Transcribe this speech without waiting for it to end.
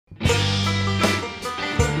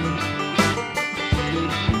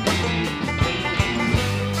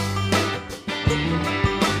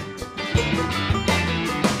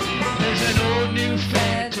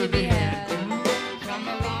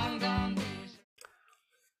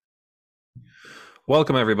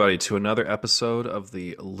Welcome, everybody, to another episode of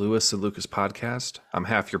the Lewis and Lucas podcast. I'm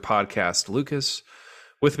half your podcast, Lucas.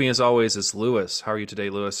 With me, as always, is Lewis. How are you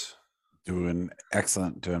today, Lewis? Doing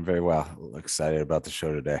excellent, doing very well. Excited about the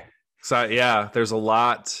show today. So, yeah, there's a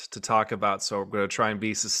lot to talk about, so we're going to try and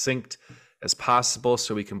be succinct as possible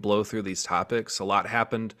so we can blow through these topics. A lot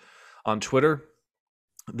happened on Twitter.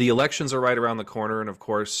 The elections are right around the corner, and of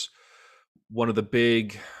course, one of the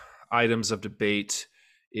big items of debate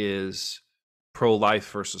is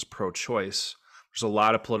pro-life versus pro-choice. There's a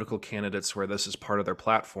lot of political candidates where this is part of their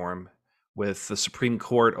platform, with the Supreme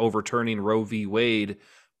Court overturning Roe v. Wade,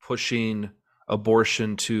 pushing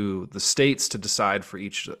abortion to the states to decide for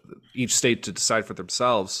each state to decide for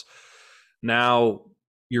themselves. Now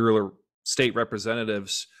your state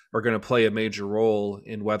representatives are going to play a major role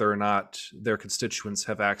in whether or not their constituents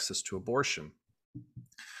have access to abortion.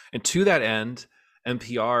 And to that end,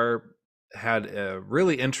 NPR had a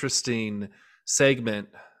really interesting segment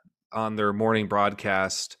on their morning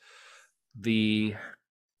broadcast. I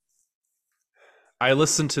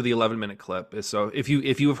listened to the 11-minute clip. So if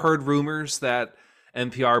you have heard rumors that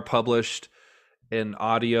NPR published an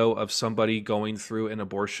audio of somebody going through an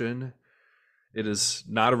abortion, it is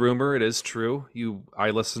not a rumor. It is true.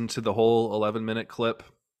 I listened to the whole 11-minute clip.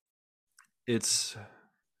 It's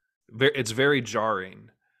very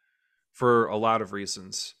jarring for a lot of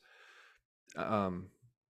reasons.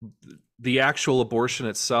 The actual abortion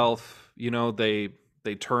itself, they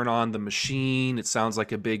turn on the machine. It sounds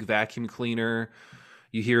like a big vacuum cleaner.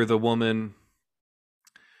 You hear the woman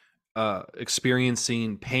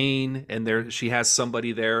experiencing pain, and she has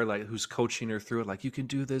somebody there like who's coaching her through it, like, you can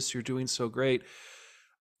do this, you're doing so great.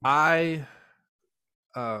 I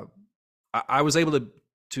uh I was able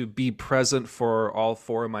to be present for all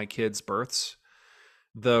four of my kids' births.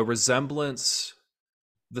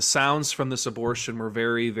 The sounds from this abortion were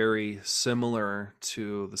very, very similar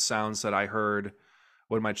to the sounds that I heard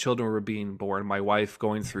when my children were being born. My wife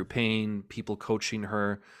going through pain, people coaching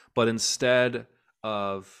her. But instead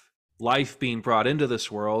of life being brought into this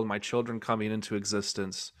world, my children coming into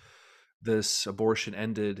existence, this abortion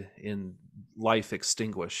ended in life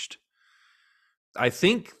extinguished. I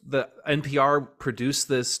think the NPR produced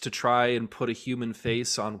this to try and put a human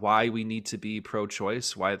face on why we need to be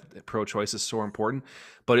pro-choice, why pro-choice is so important,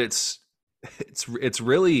 but it's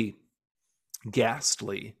really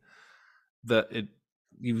ghastly that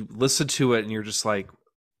you listen to it and you're just like,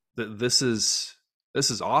 this is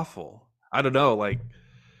awful. I don't know, like,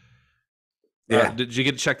 Yeah. did you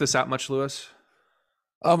get to check this out much, Lewis?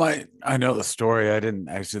 I know the story. I didn't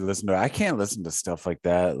actually listen to it. I can't listen to stuff like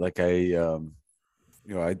that. Like I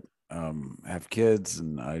have kids,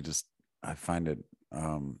 and I find it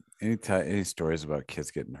any stories about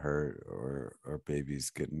kids getting hurt or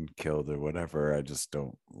babies getting killed or whatever, I just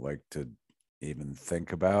don't like to even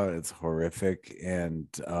think about. It's horrific. And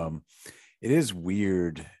it is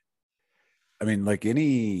weird. I mean, like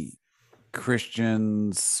any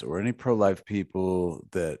Christians or any pro-life people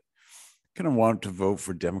that kind of want to vote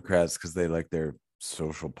for Democrats because they like their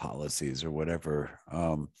social policies or whatever.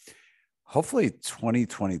 Hopefully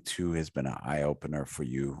 2022 has been an eye-opener for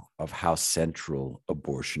you of how central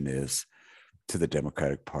abortion is to the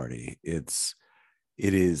Democratic Party. It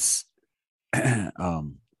is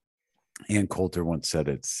Ann Coulter once said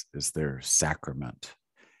it's their sacrament.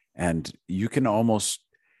 And you can almost,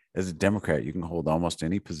 as a Democrat, you can hold almost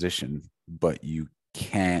any position, but you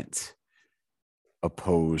can't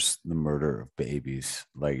oppose the murder of babies.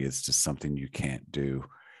 Like, it's just something you can't do.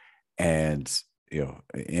 And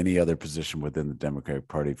any other position within the Democratic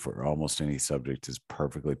Party for almost any subject is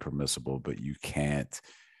perfectly permissible, but you can't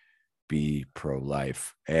be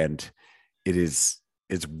pro-life. And it's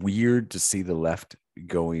weird to see the left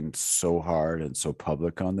going so hard and so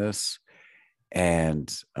public on this.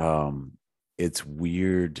 And it's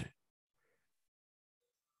weird.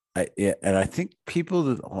 I think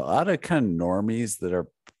a lot of kind of normies that are,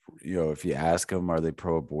 if you ask them, are they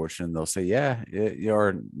pro-abortion? They'll say, yeah,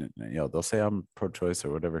 or, they'll say I'm pro-choice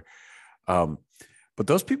or whatever. But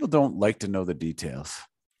those people don't like to know the details.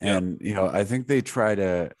 Yep. And, I think they try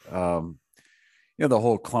to, the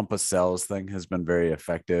whole clump of cells thing has been very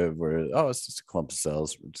effective where, oh, it's just a clump of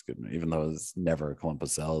cells. We're just good. Even though it's never a clump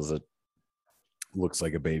of cells, it looks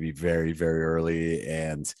like a baby very, very early.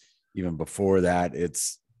 And even before that,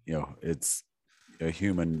 it's a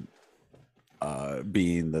human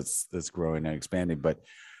being that's growing and expanding. But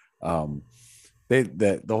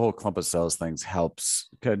the whole clump of cells things helps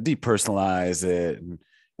kind of depersonalize it. And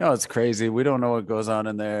it's crazy. We don't know what goes on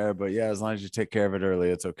in there, but yeah, as long as you take care of it early,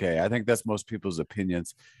 it's okay. I think that's most people's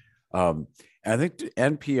opinions. And I think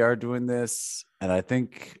NPR doing this, And I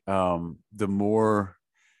think the more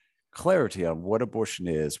clarity on what abortion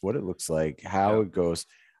is, what it looks like, how Yeah. it goes,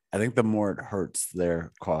 I think the more it hurts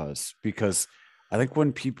their cause. Because I think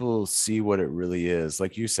when people see what it really is,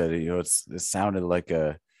 like you said, it sounded like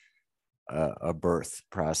a birth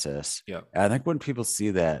process. Yeah. And I think when people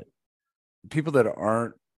see that, people that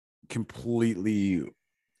aren't completely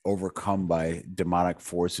overcome by demonic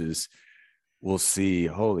forces will see,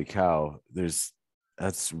 holy cow,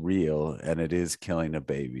 that's real and it is killing a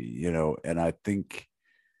baby, and I think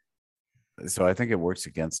it works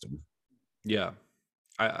against them. Yeah.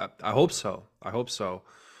 I hope so. I hope so.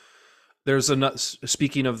 There's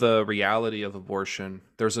speaking of the reality of abortion,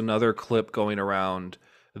 there's another clip going around.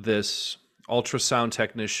 This ultrasound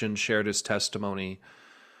technician shared his testimony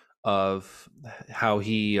of how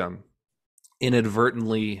he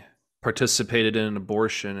inadvertently participated in an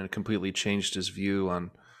abortion and completely changed his view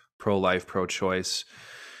on pro-life, pro-choice.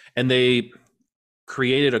 And they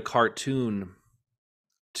created a cartoon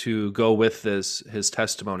to go with his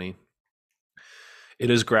testimony.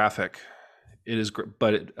 It is graphic.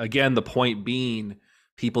 But again, the point being,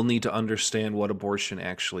 people need to understand what abortion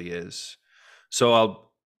actually is. So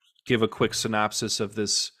I'll give a quick synopsis of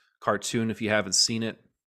this cartoon if you haven't seen it.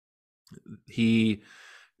 He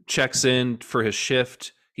checks in for his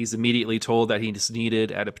shift. He's immediately told that he's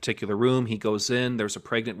needed at a particular room. He goes in. There's a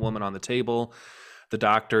pregnant woman on the table. The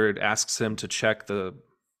doctor asks him to check the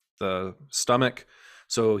stomach.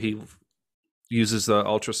 So he uses the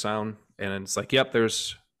ultrasound, and it's like, yep,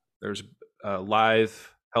 there's a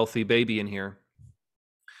live, healthy baby in here.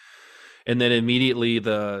 And then immediately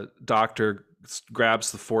the doctor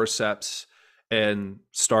grabs the forceps and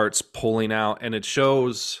starts pulling out, and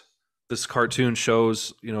this cartoon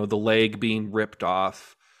shows, the leg being ripped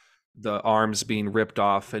off, the arms being ripped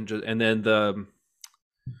off, and then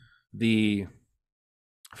the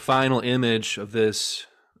final image of this,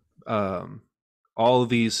 all of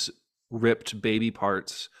these ripped baby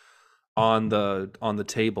parts on the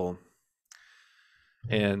table.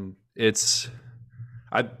 And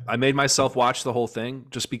I made myself watch the whole thing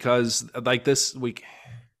just because, like, this week,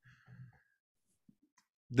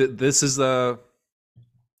 this is the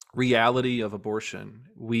reality of abortion.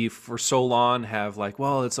 We for so long have, like,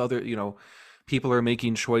 well, it's other, people are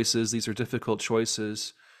making choices. These are difficult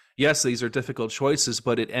choices. Yes, these are difficult choices,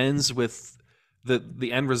 but it ends with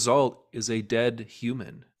the end result is a dead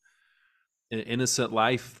human. An innocent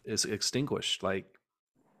life is extinguished. Like,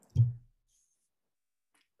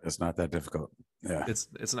 It's not that difficult. Yeah.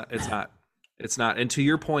 it's not. And to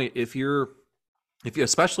your point, if you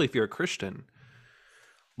especially if you're a Christian,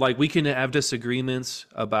 like, we can have disagreements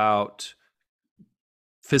about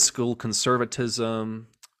fiscal conservatism,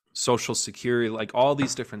 social security, like all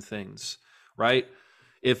these different things, right?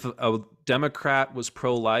 If a Democrat was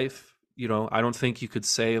pro-life, I don't think you could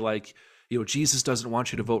say, like, Jesus doesn't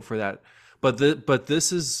want you to vote for that. But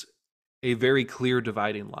this is a very clear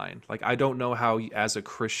dividing line. Like, I don't know how, as a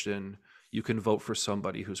Christian, you can vote for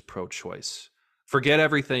somebody who's pro-choice. Forget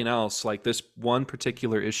everything else, like this one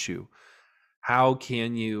particular issue. How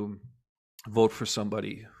can you vote for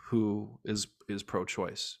somebody who is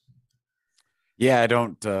pro-choice? Yeah, I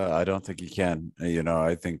don't think you can.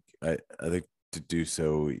 I think to do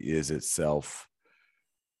so is itself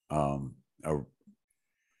um a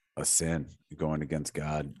a sin, going against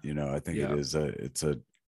God. I think Yeah. it's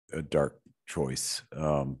a dark choice,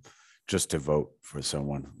 just to vote for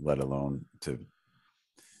someone, let alone to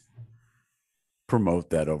promote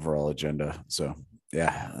that overall agenda. So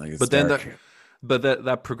yeah, like, it's But then dark.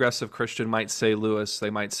 that progressive Christian might say, Lewis, they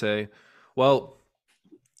might say, well,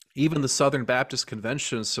 even the Southern Baptist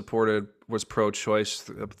Convention was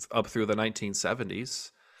pro-choice up through the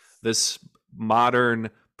 1970s. This modern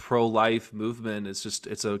pro-life movement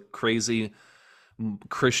it's a crazy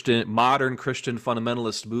modern Christian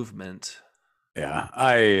fundamentalist movement. Yeah,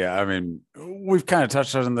 I mean, we've kind of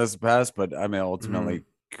touched on this in the past, but I mean, Mm-hmm. ultimately,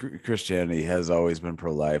 Christianity has always been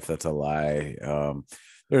pro-life. That's a lie.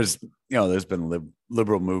 There's been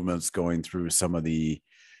liberal movements going through some of the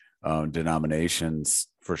denominations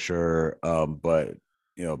for sure, but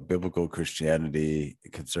biblical Christianity,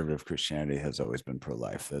 conservative Christianity has always been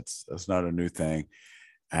pro-life. That's not a new thing.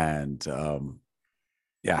 And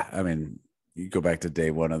yeah, I mean, you go back to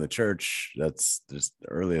day one of the church. That's just the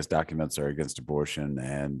earliest documents are against abortion,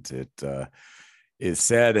 and it is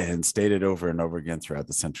said and stated over and over again throughout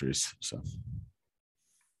the centuries. So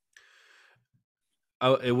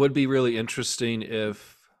It would be really interesting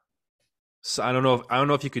if, so I don't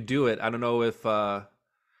know if you could do it. I don't know if but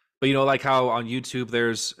like how on YouTube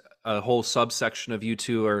there's a whole subsection of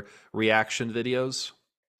YouTube or reaction videos.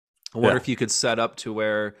 I wonder yeah, if you could set up to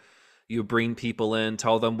where you bring people in,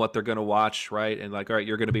 tell them what they're going to watch, right? And like, all right,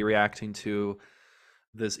 you're going to be reacting to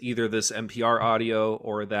this, either this NPR audio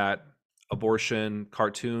or that abortion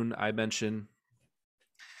cartoon I mentioned,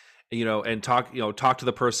 and talk to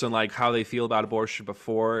the person, like how they feel about abortion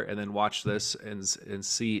before, and then watch this and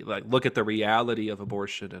see, like, look at the reality of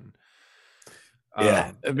abortion, and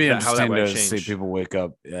Yeah, it'd be how that interesting might to see change. people wake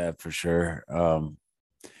up. Yeah, for sure.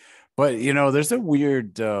 But there's a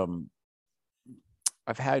weird.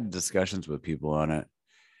 I've had discussions with people on it,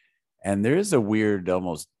 and there is a weird,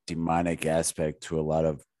 almost demonic aspect to a lot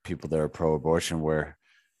of people that are pro-abortion, where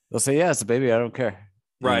they'll say, "Yeah, it's a baby. I don't care."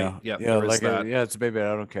 Right. Yeah, there is Like, that. yeah, it's a baby.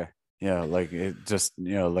 I don't care. Yeah, like it just,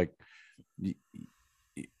 like, y-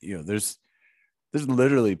 there's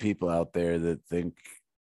literally people out there that think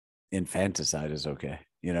infanticide is okay,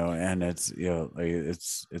 and it's, like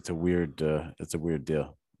it's a weird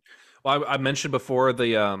deal. Well, I mentioned before,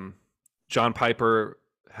 the John Piper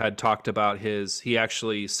had talked about he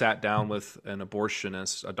actually sat down with an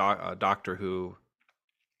abortionist, a doctor who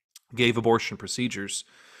gave abortion procedures,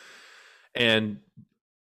 and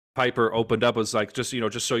Piper opened up, was like, just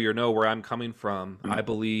so you know where I'm coming from, I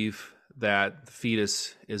believe that the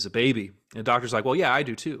fetus is a baby. And the doctor's like, well, yeah, I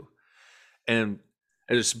do too. And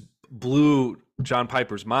it just blew John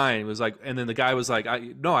Piper's mind. It was like, and then the guy was like,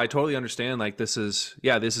 no, I totally understand. Like, this is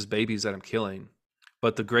babies that I'm killing.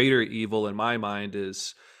 But the greater evil in my mind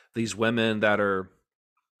is these women that are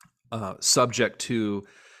subject to,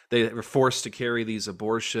 they are forced to carry these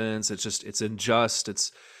abortions. It's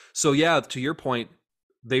unjust. So yeah, to your point,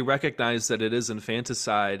 they recognize that it is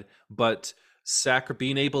infanticide, but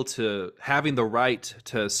being able to, having the right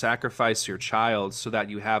to sacrifice your child so that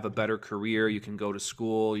you have a better career, you can go to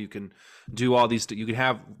school, you can do all these, you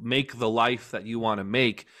can make the life that you want to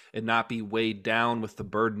make and not be weighed down with the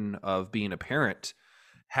burden of being a parent.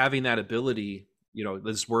 Having that ability,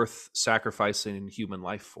 is worth sacrificing human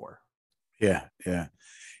life for. Yeah, yeah.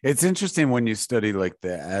 It's interesting when you study like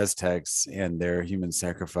the Aztecs and their human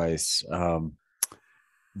sacrifice.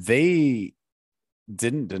 They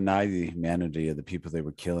didn't deny the humanity of the people they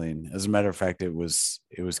were killing. As a matter of fact, it was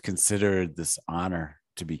considered this honor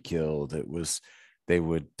to be killed. They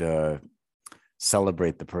would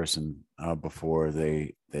celebrate the person before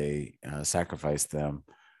they sacrificed them.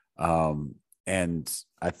 And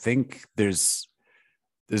I think there's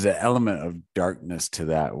an element of darkness to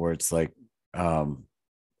that, where it's like,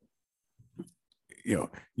 you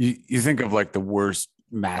think of like the worst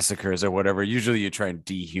massacres or whatever. Usually you try and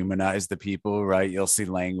dehumanize the people, right? You'll see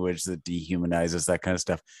language that dehumanizes, that kind of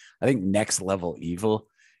stuff. I think next level evil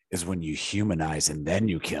is when you humanize and then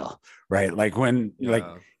you kill, right? Like when, like,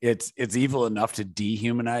 Yeah. it's evil enough to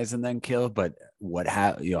dehumanize and then kill, but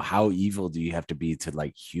how evil do you have to be to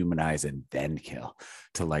like humanize and then kill,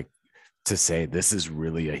 to say this is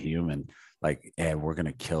really a human, like, and we're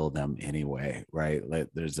gonna kill them anyway, right? Like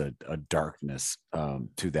there's a darkness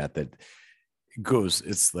to that goes,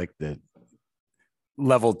 it's like the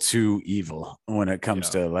level 2 evil when it comes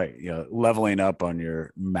Yeah. to, like, leveling up on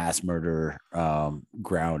your mass murder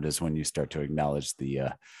ground, is when you start to acknowledge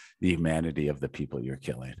the humanity of the people you're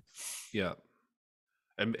killing. Yeah.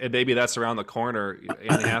 And maybe that's around the corner.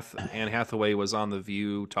 Anne Hathaway was on The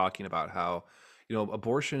View talking about how,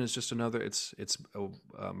 abortion is just another. It's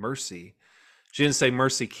a mercy. She didn't say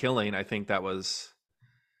mercy killing. I think that was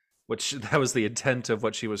that was the intent of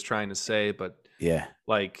what she was trying to say. But Yeah,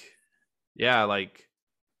 like, yeah, like,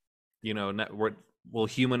 we'll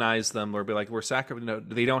humanize them, or be like, we're sacrificing.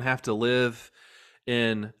 They don't have to live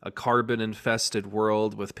in a carbon infested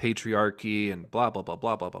world with patriarchy and blah blah blah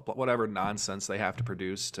blah blah blah, whatever nonsense they have to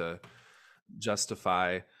produce to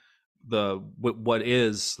justify what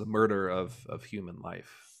is the murder of human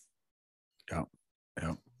life. yeah,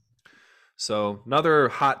 yeah. So another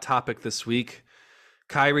hot topic this week: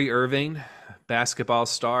 Kyrie Irving, basketball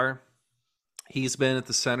star. He's been at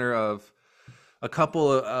the center of a couple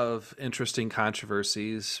of interesting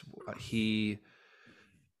controversies. Do you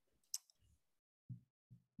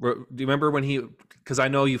remember when because I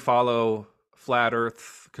know you follow flat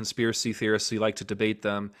earth conspiracy theorists, you like to debate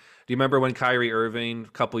them. Do you remember when Kyrie Irving a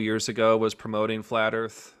couple years ago was promoting flat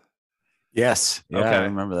earth? Yes, yeah, I Okay.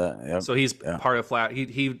 remember that. Yep. So he's Yeah. part of flat.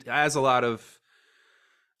 He has a lot of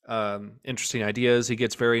interesting ideas. He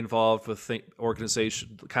gets very involved with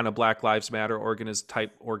organization, kind of Black Lives Matter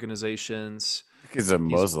type organizations. He's a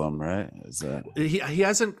Muslim, right? Is that He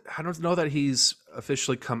hasn't. I don't know that he's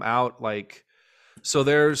officially come out. Like, so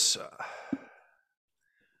there's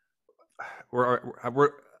we're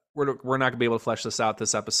not gonna be able to flesh this out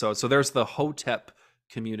this episode. So there's the Hotep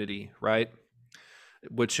community, right?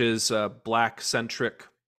 Which is Black centric,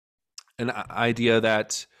 an idea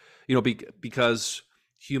that because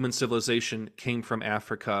human civilization came from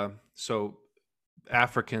Africa, so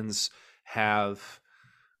Africans have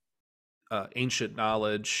ancient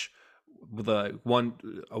knowledge, the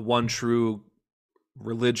one true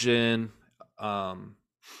religion, um,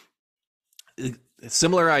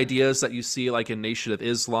 similar ideas that you see like in Nation of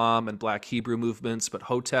Islam and Black Hebrew movements, but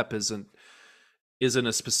Hotep isn't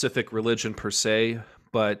a specific religion per se,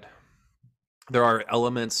 but there are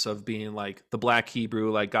elements of being like the Black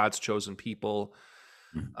Hebrew, like God's chosen people.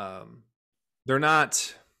 They're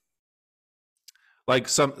not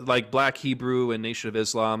like Black Hebrew and Nation of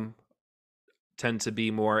Islam tend to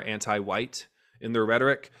be more anti-white in their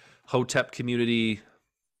rhetoric. Hotep community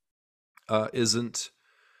isn't.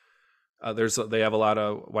 They have a lot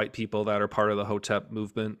of white people that are part of the Hotep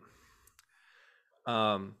movement.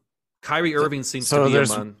 Kyrie Irving seems to be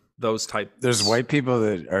among those types. There's white people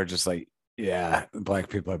that are just like, yeah, Black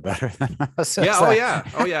people are better than us. Yeah. Oh yeah.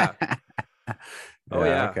 Oh yeah. Oh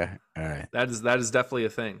yeah. Okay. All right. That is definitely a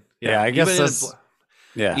thing. Yeah. I guess that's.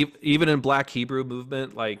 Yeah. Even in Black Hebrew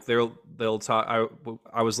movement, like they'll talk.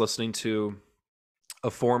 I was listening to a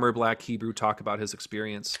former Black Hebrew talk about his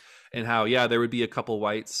experience and how there would be a couple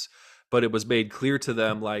whites, but it was made clear to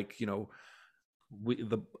them like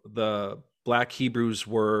the Black Hebrews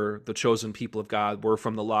were the chosen people of God. We're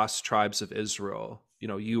from the lost tribes of Israel.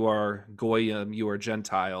 You are Goyim, you are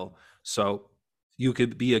Gentile, so you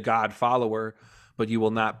could be a God follower, but you will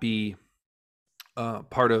not be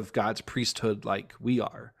part of God's priesthood like we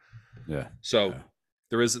are. Yeah. So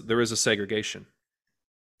there is a segregation.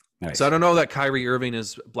 Nice. So I don't know that Kyrie Irving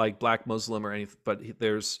is like Black Muslim or anything, but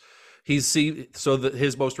his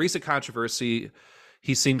most recent controversy,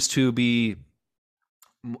 he seems to be.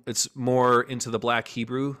 It's more into the Black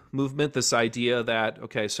Hebrew movement. This idea that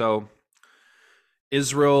so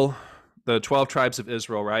Israel, the 12 tribes of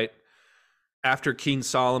Israel, right? After King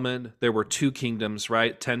Solomon, there were 2 kingdoms,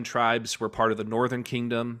 right? 10 tribes were part of the northern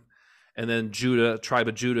kingdom, and then tribe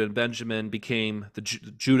of Judah and Benjamin became the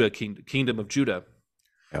kingdom of Judah.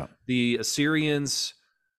 Yeah. The Assyrians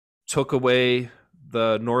took away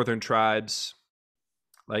the northern tribes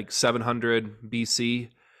like 700 BC,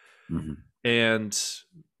 and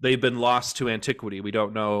they've been lost to antiquity. We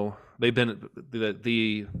don't know. They've been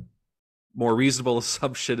the more reasonable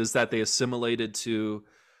assumption is that they assimilated to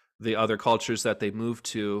the other cultures that they moved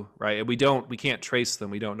to, right? And we can't trace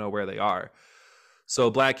them. We don't know where they are. So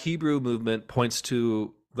Black Hebrew movement points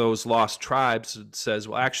to those lost tribes and says,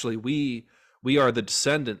 well, actually, we are the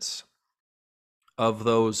descendants of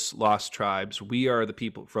those lost tribes. We are the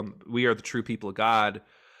true people of God.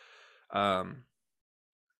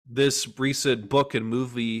 This recent book and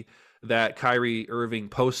movie that Kyrie Irving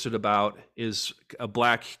posted about is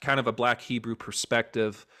kind of a Black Hebrew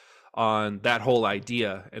perspective on that whole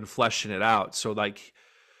idea and fleshing it out. So like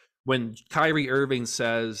when Kyrie Irving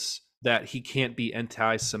says that he can't be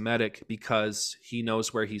anti-Semitic because he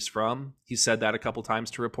knows where he's from, he said that a couple times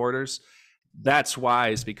to reporters. That's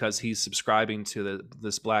wise because he's subscribing to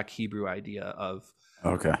this Black Hebrew idea of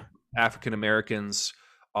African Americans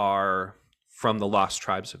are from the lost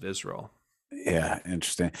tribes of Israel. Yeah,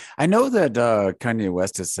 interesting. I know that Kanye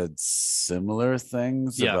West has said similar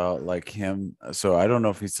things about like him. So I don't know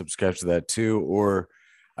if he subscribes to that too, or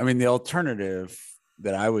I mean, the alternative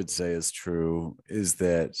that I would say is true is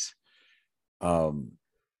that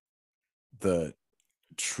the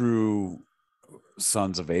true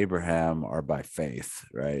sons of Abraham are by faith,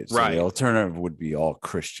 right? So the alternative would be all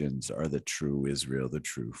Christians are the true Israel, the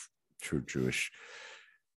true Jewish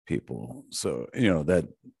people. So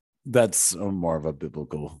that's more of a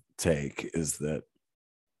biblical take, is that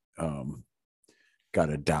God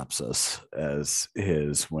adopts us as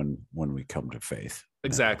his when we come to faith.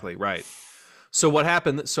 Exactly, right. So what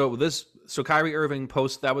happened? So Kyrie Irving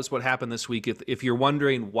that was what happened this week. If you're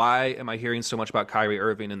wondering why am I hearing so much about Kyrie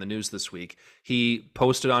Irving in the news this week, he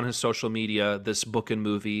posted on his social media this book and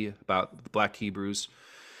movie about the Black Hebrews,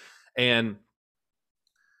 and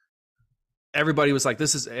everybody was like,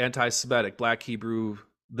 "This is anti-Semitic, Black Hebrew."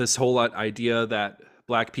 This whole idea that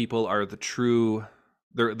Black people are the true,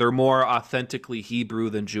 they're more authentically Hebrew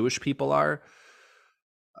than Jewish people are.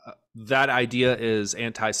 That idea is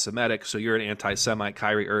anti-Semitic. So you're an anti-Semite,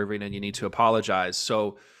 Kyrie Irving, and you need to apologize.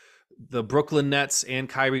 So the Brooklyn Nets and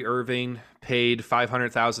Kyrie Irving paid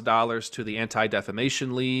 $500,000 to the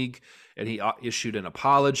Anti-Defamation League, and he issued an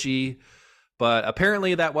apology. But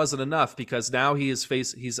apparently that wasn't enough, because now he's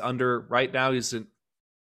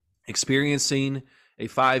experiencing a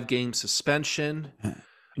 5-game suspension.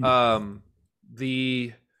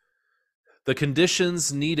 The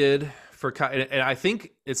conditions needed for, and I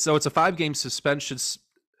think it's a 5-game suspension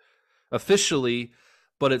officially,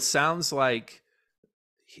 but it sounds like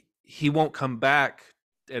he won't come back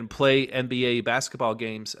and play NBA basketball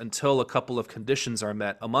games until a couple of conditions are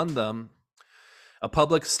met. Among them, a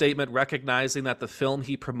public statement recognizing that the film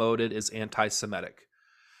he promoted is anti-Semitic,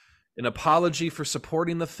 an apology for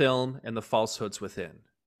supporting the film and the falsehoods within,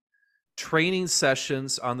 training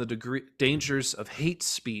sessions on the dangers of hate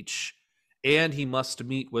speech, and he must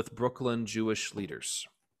meet with Brooklyn Jewish leaders.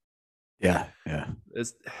 Yeah.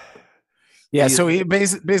 So he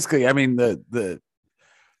basically, I mean,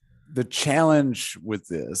 the challenge with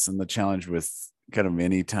this, and the challenge with kind of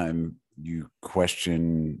any time you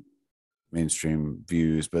question mainstream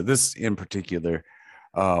views, but this in particular,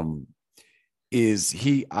 is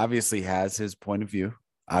he obviously has his point of view,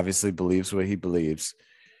 obviously believes what he believes,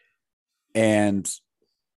 and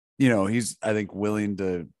he's, I think, willing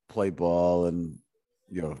to play ball and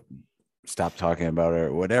stop talking about it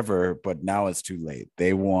or whatever, but now it's too late.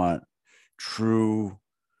 They want true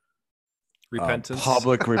repentance,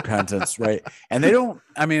 public repentance, right? And they don't,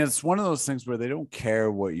 I mean, it's one of those things where they don't care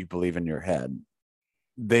what you believe in your head.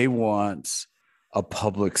 They want a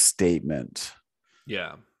public statement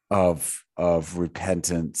of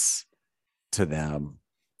repentance to them.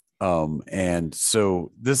 And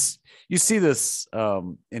so this, you see this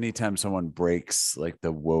anytime someone breaks like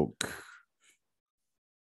the woke,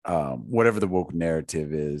 whatever the woke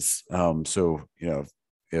narrative is. So,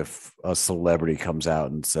 if a celebrity comes out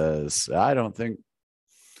and says, I don't think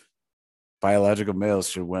biological males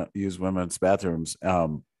should use women's bathrooms,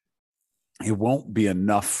 it won't be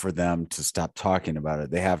enough for them to stop talking about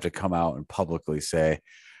it. They have to come out and publicly say,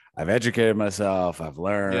 I've educated myself. I've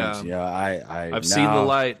learned, I've seen the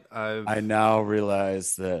light. I now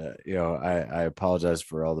realize that, I apologize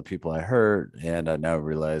for all the people I hurt. And I now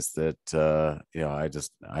realize that,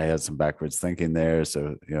 I had some backwards thinking there.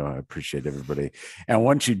 So, I appreciate everybody. And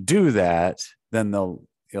once you do that, then they'll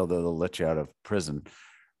let you out of prison.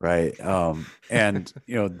 Right. And,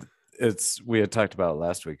 we had talked about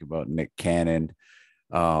last week about Nick Cannon.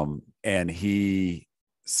 And he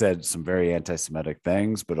said some very anti-Semitic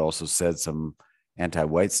things, but also said some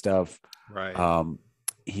anti-white stuff. Right.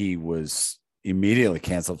 He was immediately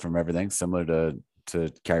canceled from everything, similar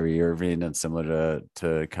to Kyrie Irving and similar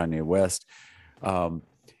to Kanye West.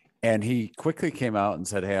 And he quickly came out and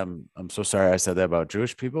said, hey, I'm so sorry I said that about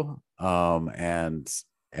Jewish people. And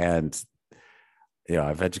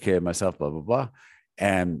I've educated myself, blah, blah, blah.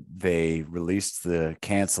 And they released the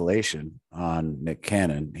cancellation on Nick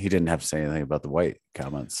Cannon. He didn't have to say anything about the white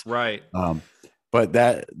comments. Right. But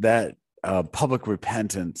that public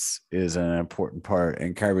repentance is an important part.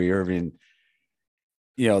 And Kyrie Irving,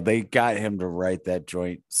 they got him to write that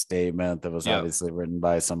joint statement that was obviously written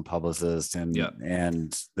by some publicist, and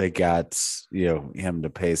they got, him to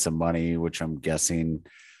pay some money, which I'm guessing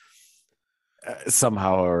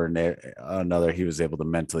somehow or another he was able to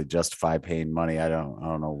mentally justify paying money. I don't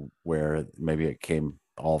know where. Maybe it came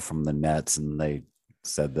all from the Nets, and they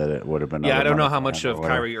said that it would have been. I don't know how much of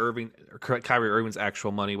Kyrie Irving's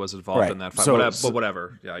actual money was involved in that fight. But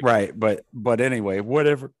whatever. Right, but anyway,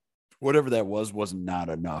 whatever that was not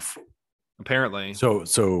enough, apparently. So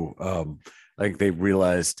like they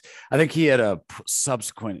realized. I think he had a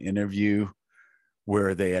subsequent interview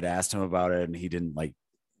where they had asked him about it, and he didn't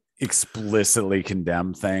explicitly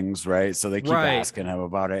condemn things, right? So they keep asking him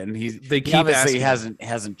about it, and he obviously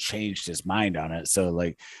hasn't changed his mind on it. So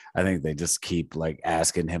I think they just keep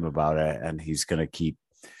asking him about it, and he's gonna keep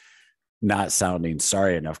not sounding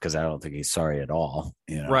sorry enough, because I don't think he's sorry at all.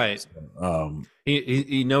 Right. So,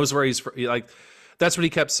 he knows where he's that's what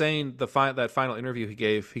he kept saying. That final interview he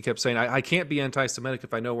gave, he kept saying, I can't be anti-Semitic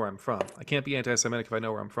if I know where I'm from. I can't be anti-Semitic if I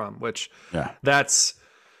know where I'm from. Which that's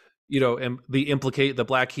and the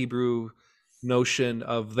Black Hebrew notion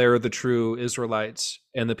of they're the true Israelites,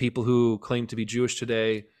 and the people who claim to be Jewish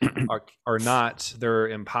today are not. They're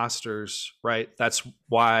imposters, right? That's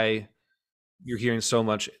why you're hearing so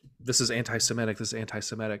much, this is anti-Semitic, this is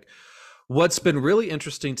anti-Semitic. What's been really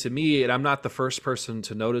interesting to me, and I'm not the first person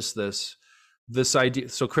to notice this idea.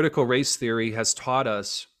 So critical race theory has taught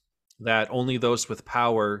us that only those with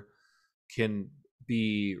power can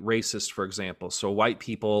be racist, for example. So white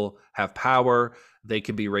people have power, they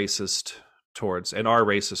can be racist towards, and are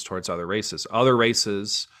racist towards other races. Other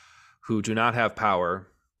races who do not have power,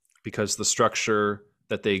 because the structure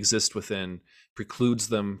that they exist within precludes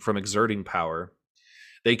them from exerting power,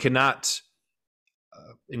 they cannot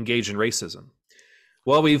engage in racism.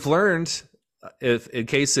 Well, we've learned, if in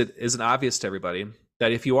case it isn't obvious to everybody,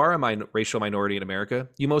 that if you are a racial minority in America,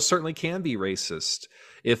 you most certainly can be racist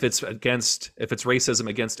if it's racism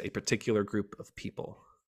against a particular group of people.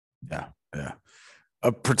 Yeah.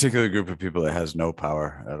 a particular group of people that has no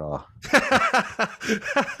power at all.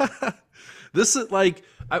 This is like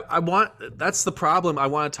I want that's the problem. I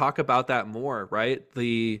want to talk about that more, right?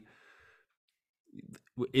 The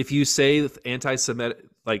if you say anti-Semitic,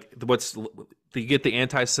 like what's you get the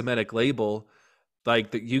anti-Semitic label,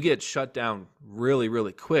 like you get shut down really,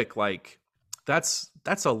 really quick. Like that's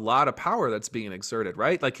a lot of power that's being exerted,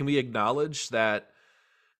 right? Like, can we acknowledge that,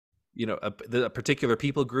 a particular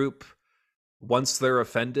people group, once they're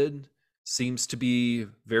offended, seems to be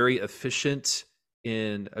very efficient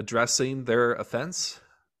in addressing their offense?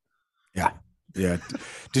 Yeah. Yeah.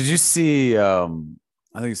 Did you see I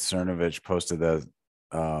think Cernovich posted that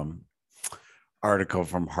article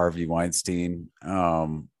from Harvey Weinstein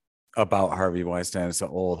about Harvey Weinstein. It's an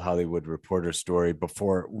old Hollywood Reporter story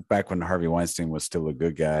back when Harvey Weinstein was still a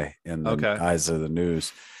good guy in the eyes of the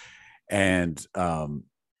news. And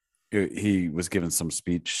he was given some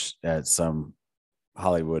speech at some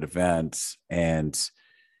Hollywood event, and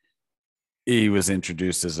he was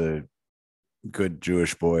introduced as a good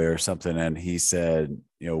Jewish boy or something. And he said,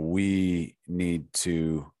 we need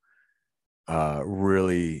to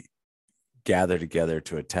really gather together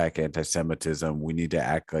to attack anti-Semitism. We need to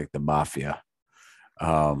act like the mafia,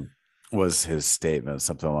 was his statement,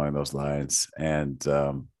 something along those lines. And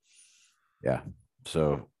yeah,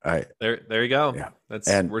 so there you go. Yeah,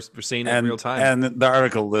 we're seeing it in real time. And the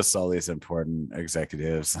article lists all these important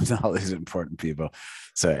executives and all these important people.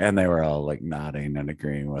 So, and they were all like nodding and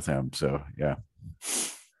agreeing with him. So yeah.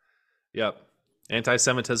 Yep.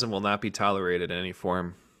 Anti-Semitism will not be tolerated in any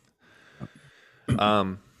form.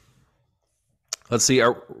 Let's see.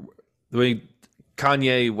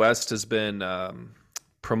 Kanye West has been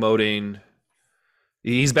promoting.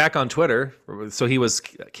 He's back on Twitter. So he was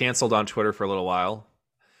canceled on Twitter for a little while,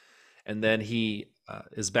 and then he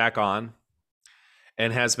is back on,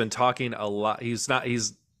 and has been talking a lot. He's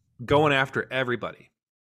going after everybody.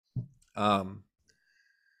 One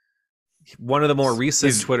of the more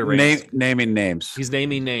recent Twitter naming names. He's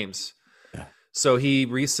naming names. Yeah. So he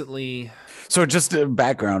recently. So just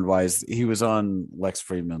background wise, he was on Lex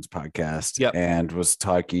Friedman's podcast and was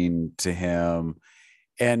talking to him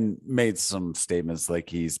and made some statements like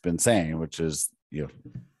he's been saying, which is,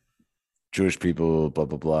 Jewish people, blah,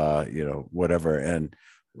 blah, blah, whatever. And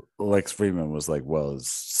Lex Friedman was like, well, it's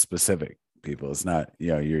specific people. It's not,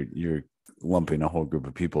 you're lumping a whole group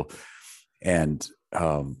of people. And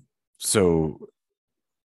so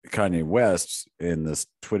Kanye West in this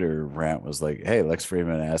Twitter rant was like, hey, Lex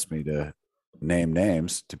Friedman asked me to name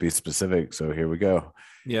names, to be specific, so here we go.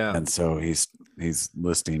 Yeah. And so he's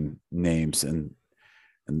listing names, and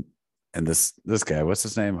this guy, what's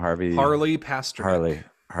his name? Harley Pasternak.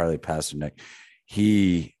 Harley Pasternak.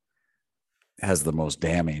 He has the most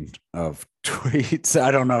damning of tweets.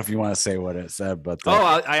 I don't know if you want to say what it said, but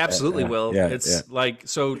I absolutely will. Like,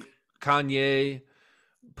 so Kanye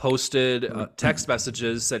posted text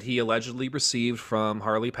messages that he allegedly received from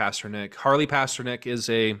Harley Pasternak. Harley Pasternak is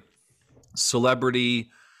a celebrity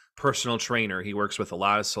personal trainer. He works with a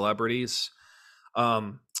lot of celebrities.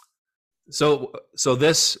 So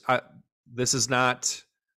this is not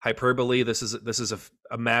hyperbole. This is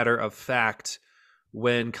a matter of fact.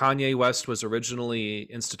 When Kanye West was originally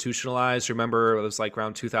institutionalized, remember it was like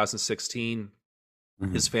around 2016,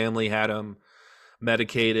 his family had him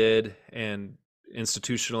medicated and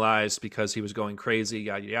institutionalized because he was going crazy,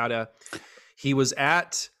 yada yada. He was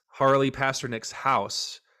at Harley Pasternak's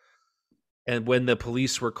house, and when the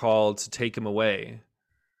police were called to take him away.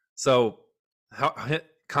 So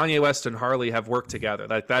Kanye West and Harley have worked together.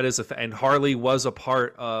 Like that is and Harley was a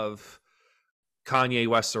part of Kanye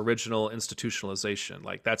West's original institutionalization.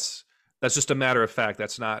 Like that's just a matter of fact.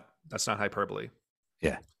 That's not hyperbole.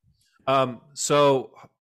 Yeah. So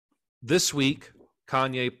this week,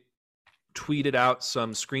 Kanye tweeted out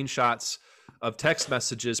some screenshots of text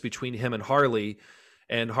messages between him and Harley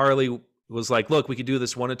was like, look, we could do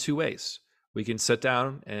this one of two ways. We can sit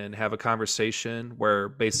down and have a conversation where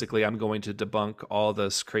basically I'm going to debunk all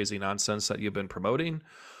this crazy nonsense that you've been promoting,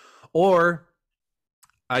 or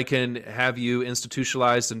I can have you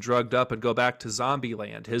institutionalized and drugged up and go back to zombie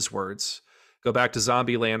land, his words, go back to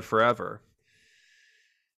zombie land forever.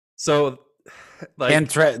 So and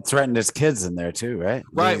threatened his kids in there too, right?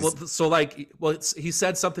 Right. He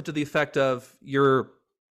said something to the effect of your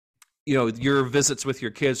visits with your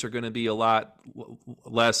kids are going to be a lot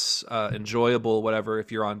less enjoyable, whatever,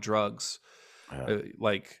 if you're on drugs.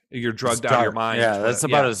 Like you're drugged out of your mind. Yeah, that's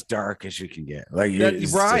about as dark as you can get. Like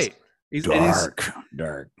right.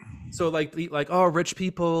 Dark. So like oh, rich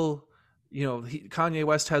people, Kanye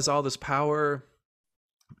West has all this power.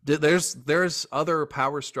 There's other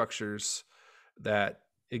power structures that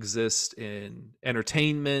exist in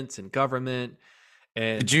entertainment and government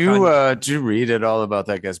and did you read at all about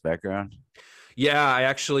that guy's background? yeah, I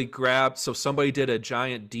actually grabbed. So somebody did a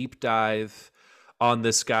giant deep dive on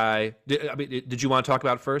this guy. I mean, did you want to talk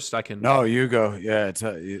about it first? I can. No, you go. Yeah,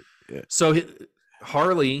 yeah. So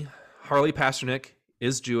Harley Harley Pasternak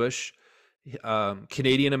is Jewish,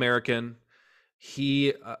 Canadian American.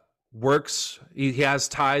 He works. He has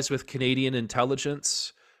ties with Canadian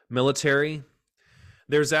intelligence, military.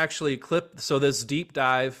 There's actually a clip. So this deep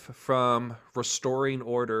dive from Restoring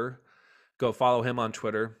Order. Go follow him on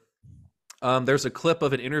Twitter. There's a clip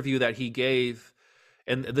of an interview that he gave,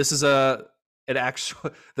 and this is an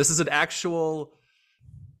actual this is an actual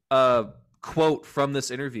quote from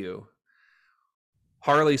this interview.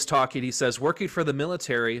 Harley's talking. He says, "Working for the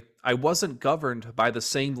military, I wasn't governed by the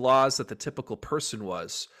same laws that the typical person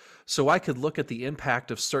was, so I could look at the impact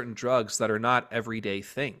of certain drugs that are not everyday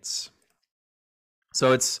things."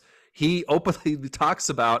 So he openly talks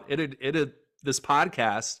about in this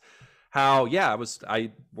podcast how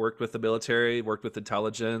I worked with the military, worked with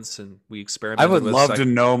intelligence, and we I experimented would with love to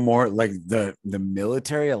know more. Like the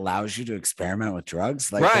military allows you to experiment with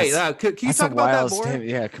drugs. Like right. Can you talk about that more?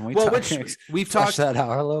 Yeah, can we Well, talk, which we've flesh talked that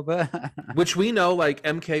out a little bit? which we know, like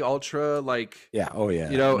MK Ultra, like Yeah. Oh yeah.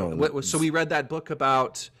 so we read that book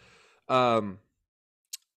about um,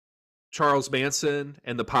 Charles Manson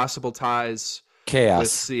and the possible ties with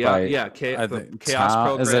Chaos. the Chaos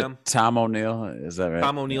program. Is it Tom O'Neill? Is that right?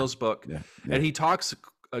 Tom O'Neill's book, and he talks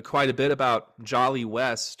quite a bit about Jolly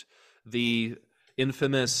West, the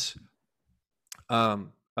infamous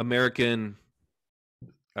American.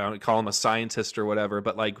 I don't call him a scientist or whatever,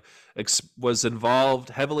 but like was involved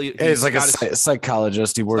heavily. He's like a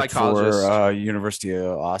psychologist. He worked for University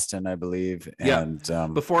of Austin, I believe. And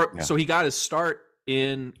so he got his start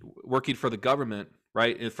in working for the government,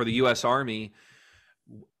 right, for the U.S. Army,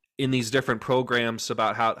 in these different programs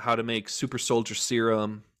about how to make super soldier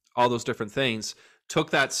serum, all those different things.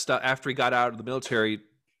 Took that stuff after he got out of the military,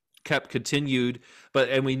 continued,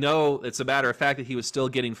 and we know it's a matter of fact that he was still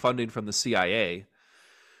getting funding from the CIA.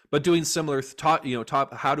 But doing similar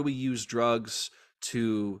how do we use drugs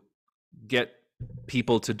to get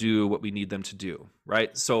people to do what we need them to do,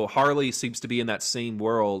 right? So Harley seems to be in that same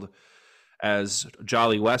world as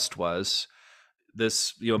Jolly West was.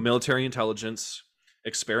 This, military intelligence,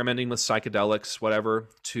 experimenting with psychedelics, whatever,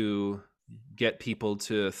 to get people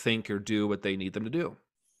to think or do what they need them to do.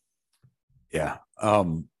 Yeah.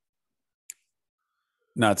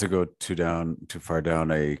 Not to go too far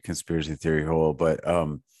down a conspiracy theory hole, but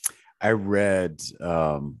I read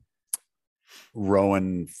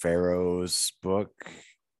Rowan Farrow's book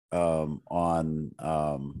on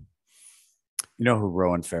you know who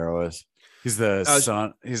Rowan Farrow is? He's the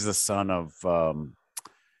son of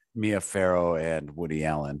Mia Farrow and Woody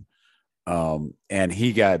Allen. And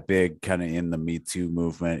he got big kind of in the Me Too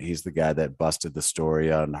movement. He's the guy that busted the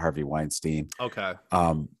story on Harvey Weinstein. Okay.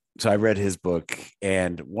 So I read his book,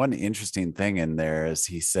 and one interesting thing in there is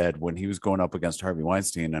he said when he was going up against Harvey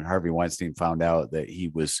Weinstein, and Harvey Weinstein found out that he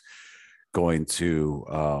was going to,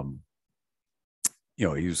 he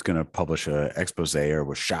was going to publish an expose or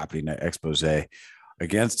was shopping an expose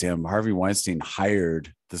against him. Harvey Weinstein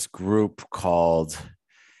hired this group called,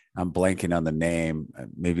 I'm blanking on the name,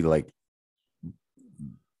 maybe like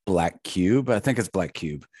Black Cube. I think it's Black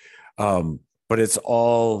Cube. But it's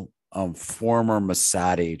all former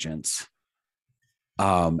Mossad agents.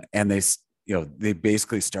 And they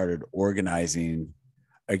basically started organizing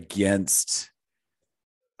against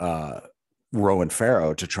Rowan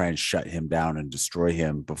Farrow to try and shut him down and destroy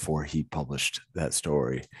him before he published that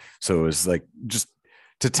story. So it was like, just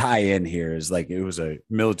to tie in here, is like it was a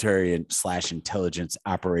military / intelligence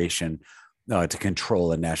operation to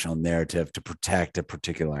control a national narrative, to protect a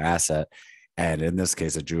particular asset, and in this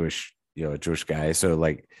case a Jewish guy. So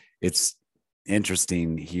like it's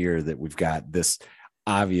interesting here that we've got this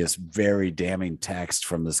obvious, very damning text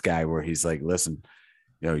from this guy where he's like, listen,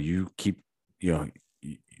 you keep,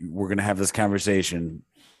 we're going to have this conversation,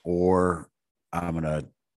 or I'm going to,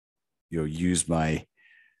 use my,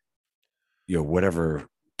 whatever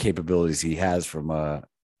capabilities he has from a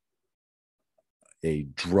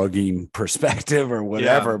drugging perspective or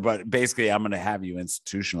whatever. Yeah. But basically I'm going to have you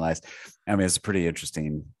institutionalized. I mean, it's a pretty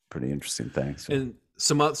interesting thing. So. And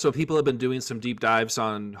so people have been doing some deep dives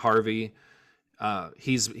on Harvey.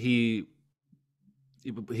 He's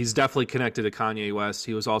definitely connected to Kanye West.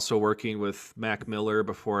 He was also working with Mac Miller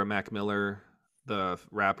before Mac Miller, the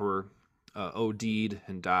rapper, OD'd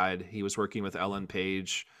and died. He was working with Ellen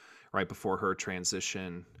Page right before her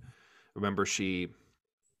transition. Remember, she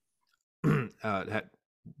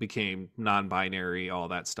became non-binary, all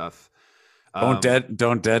that stuff. Don't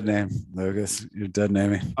dead name Lucas. You're dead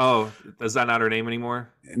naming. Oh, is that not her name anymore?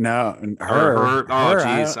 No, Her. Oh,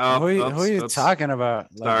 geez. Who, Oh, who are oops, you oops. talking about?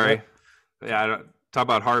 Like, Sorry. what? Yeah, I don't, talk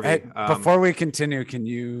about Harvey. Hey, before we continue, can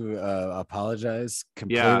you apologize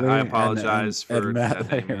Yeah, I completely and apologize for admit dead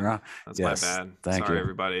that you're naming. wrong? That's my Yes, bad. thank Sorry, you.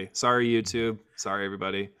 everybody. Sorry, YouTube. Sorry,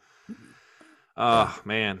 everybody. Oh,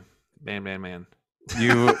 man. Man.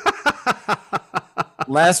 You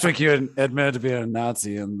last week you admitted to being a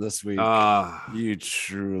Nazi, and this week you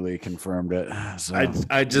truly confirmed it. So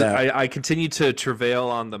I continue to travail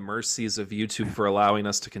on the mercies of YouTube for allowing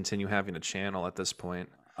us to continue having a channel at this point.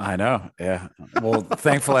 I know. Yeah. Well,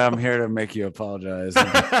 thankfully I'm here to make you apologize.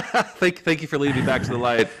 Thank you for leading me back to the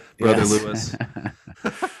light, Brother Lewis.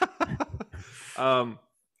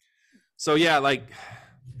 So yeah, like,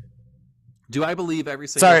 do I believe every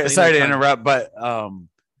single thing? Sorry to interrupt, but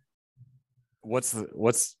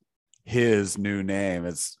what's his new name?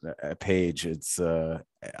 It's a page. It's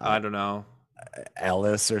I don't know,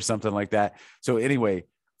 Ellis or something like that. So anyway,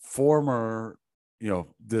 former,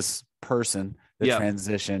 this person that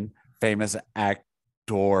transitioned, famous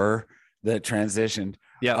actor that transitioned,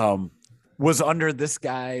 was under this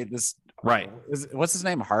guy, right. What's his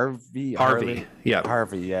name? Harvey. Yeah.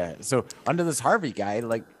 Harvey. Yeah. So under this Harvey guy,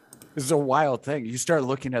 like, this is a wild thing. You start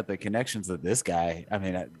looking at the connections of this guy. I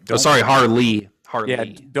mean, Harley. Yeah,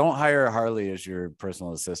 don't hire Harley as your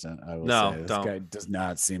personal assistant. I will say this don't. guy does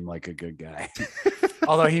not seem like a good guy.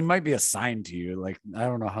 Although he might be assigned to you. Like, I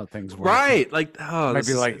don't know how things work. Right. Like, might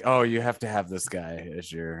be like, oh, you have to have this guy as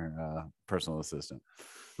your personal assistant.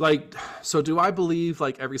 Like, so do I believe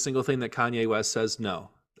like every single thing that Kanye West says? No,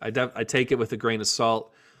 I take it with a grain of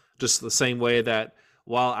salt, just the same way that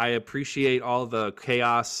while I appreciate all the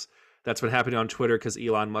chaos that's been happening on Twitter because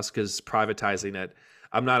Elon Musk is privatizing it,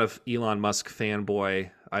 I'm not an Elon Musk fanboy.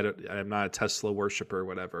 I'm not a Tesla worshiper or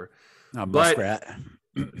whatever. Muskrat.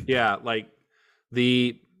 Yeah, like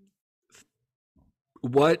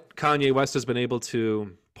what Kanye West has been able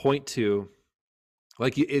to point to,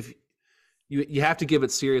 like, if you have to give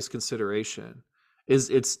it serious consideration.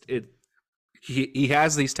 He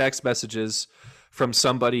has these text messages from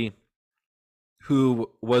somebody who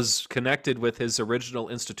was connected with his original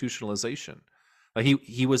institutionalization. Like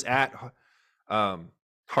he was at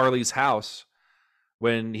Harley's house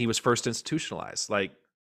when he was first institutionalized. Like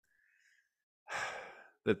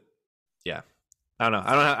that, yeah. I don't know.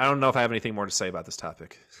 I don't know if I have anything more to say about this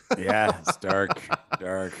topic. Yeah, it's dark.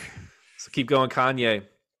 So keep going, Kanye.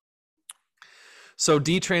 So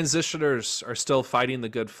detransitioners are still fighting the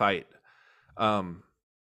good fight.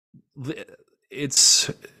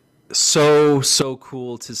 It's so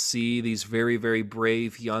cool to see these very, very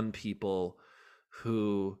brave young people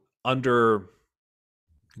who, under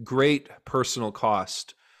great personal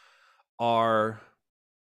cost, are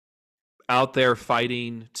out there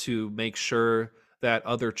fighting to make sure that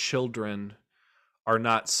other children are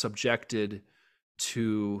not subjected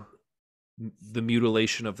to the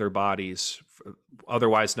mutilation of their bodies,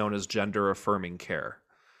 otherwise known as gender affirming care.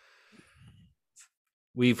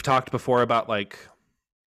 We've talked before about like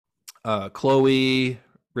Chloe,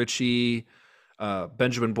 Richie,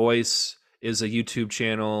 Benjamin Boyce is a YouTube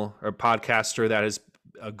channel or podcaster that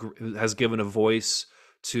has given a voice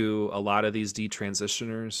to a lot of these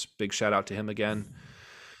detransitioners. Big shout out to him again.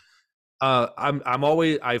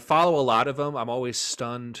 I follow a lot of them. I'm always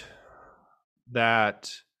stunned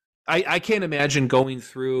that I can't imagine going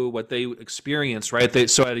through what they experience, right?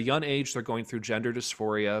 So at a young age, they're going through gender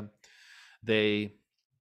dysphoria. There's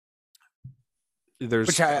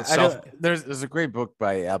a great book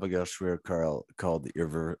by Abigail Shrier called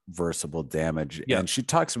Irreversible Damage. And she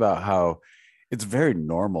talks about how it's very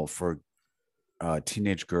normal for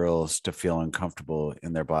teenage girls to feel uncomfortable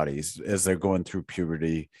in their bodies as they're going through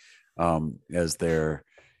puberty, as they're,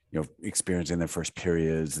 experiencing their first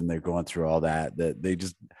periods, and they're going through all that they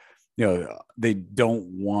just, they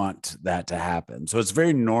don't want that to happen. So it's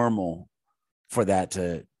very normal for that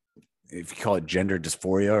to, if you call it gender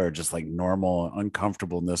dysphoria or just like normal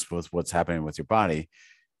uncomfortableness with what's happening with your body,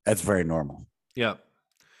 that's very normal. Yeah.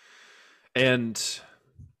 And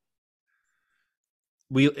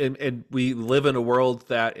we live in a world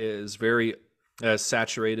that is very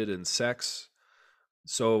saturated in sex.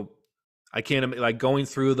 So I can't, like, going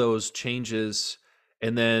through those changes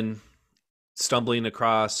and then stumbling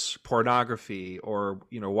across pornography or,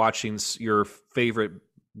 watching your favorite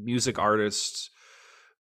music artists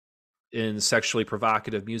in sexually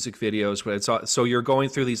provocative music videos. But so you're going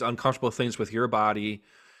through these uncomfortable things with your body,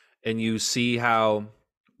 and you see how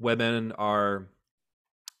women are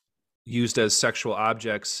used as sexual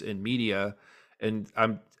objects in media, And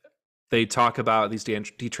they talk about these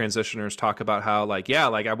detransitioners talk about how like, yeah,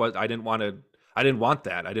 like I didn't want to, I didn't want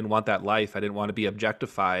that. I didn't want that life. I didn't want to be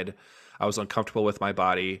objectified. I was uncomfortable with my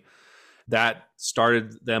body. That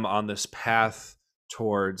started them on this path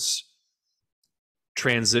towards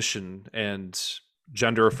transition and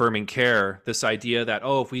gender affirming care. This idea that,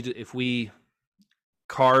 oh, if we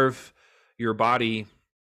carve your body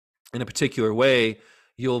in a particular way,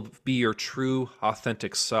 you'll be your true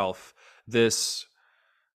authentic self. This,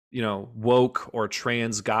 woke or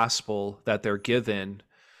trans gospel that they're given,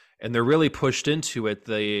 and they're really pushed into it.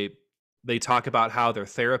 They talk about how their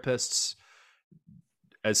therapists,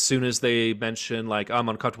 as soon as they mention like, I'm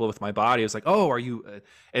uncomfortable with my body, it's like, oh, are you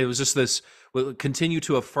it was just this, will continue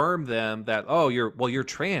to affirm them that, oh, you're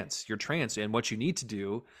trans, and what you need to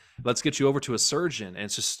do, let's get you over to a surgeon. And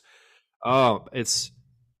it's just, oh,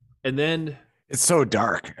 and then It's so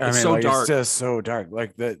dark. I it's mean, so like it's dark. just so dark.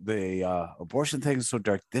 Like the abortion thing is so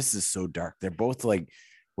dark. This is so dark. They're both like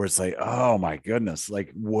where it's like, oh my goodness,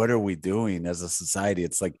 like what are we doing as a society?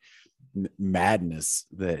 It's like madness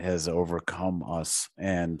that has overcome us,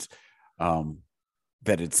 and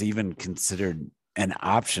that it's even considered an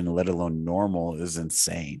option, let alone normal, is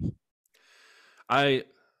insane. I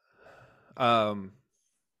um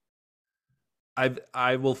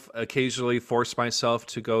I will occasionally force myself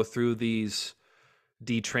to go through these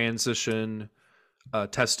detransition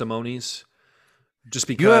testimonies, just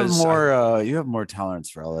because You have more tolerance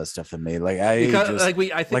for all that stuff than me. Like I because just like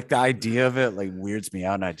we I think like the idea of it like weirds me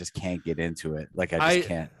out, and I just can't get into it. Like I just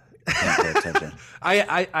I can't pay attention.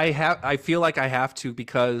 I feel like I have to,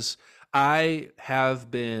 because I have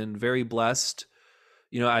been very blessed.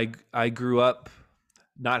 I grew up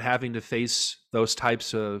not having to face those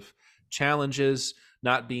types of challenges,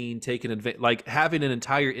 not being taken advantage, like having an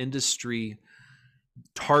entire industry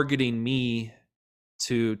targeting me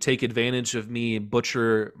to take advantage of me and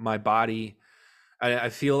butcher my body. I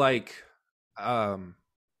feel like um,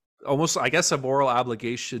 almost, I guess, a moral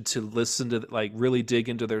obligation to listen to, like, really dig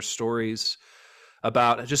into their stories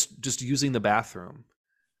about just using the bathroom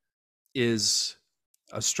is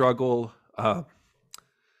a struggle.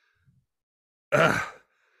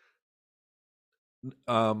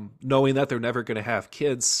 Knowing that they're never going to have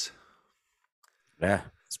kids. Yeah,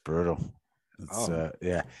 it's brutal. It's Um,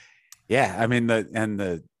 yeah. Yeah, I mean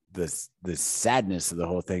the sadness of the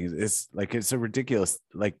whole thing is like it's a ridiculous,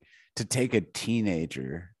 like to take a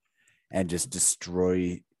teenager and just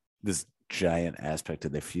destroy this giant aspect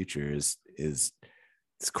of their future is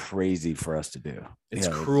it's crazy for us to do. it's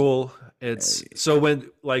Yeah, cruel. It's uh, so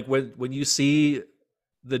when you see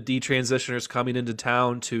the detransitioners coming into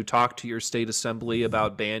town to talk to your state assembly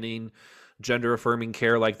about banning gender affirming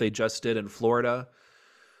care like they just did in Florida,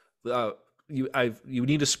 uh, you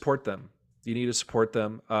need to support them. You need to support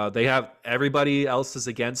them. They have, everybody else is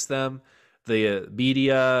against them. The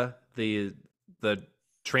media, the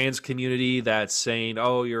trans community that's saying,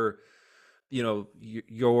 oh, your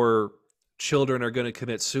children are going to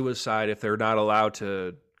commit suicide if they're not allowed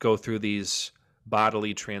to go through these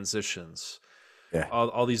bodily transitions. yeah.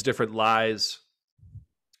 All these different lies.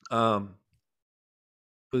 Um,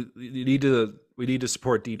 we need to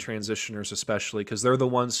support detransitioners, especially because they're the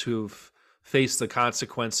ones who've faced the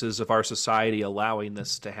consequences of our society allowing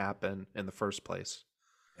this to happen in the first place.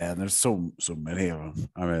 And there's so many of them.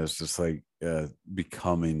 I mean, it's just like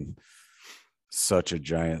becoming such a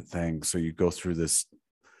giant thing. So you go through this,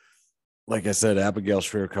 like I said, Abigail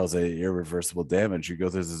Shrier calls it irreversible damage. You go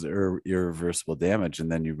through this irreversible damage,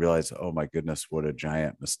 and then you realize, oh my goodness, what a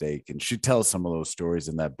giant mistake. And she tells some of those stories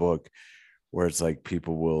in that book where it's like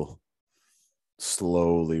people will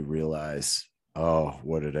slowly realize, oh,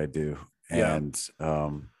 what did I do? Yeah,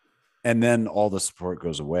 And then all the support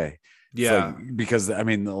goes away. It's like, yeah, because I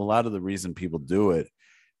mean, a lot of the reason people do it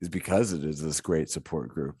is because it is this great support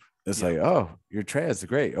group. It's yeah, like, oh, you're trans,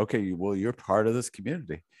 great. Okay, well, you're part of this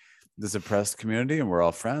community, this oppressed community, and we're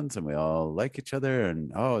all friends and we all like each other.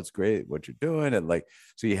 And oh, it's great what you're doing. And like,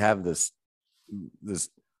 so you have this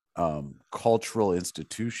cultural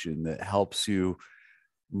institution that helps you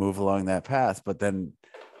move along that path. But then,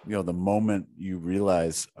 the moment you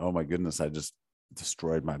realize, oh my goodness, I just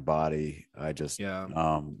destroyed my body. I just, yeah,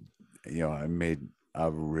 I made a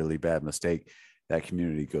really bad mistake. That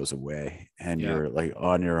community goes away, and yeah, you're like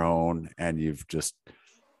on your own, and you've just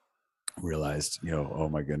realized, oh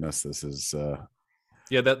my goodness, this is,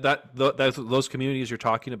 yeah. Those communities you're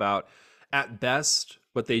talking about, at best,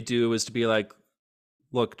 what they do is to be like,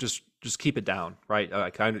 look, just keep it down, right?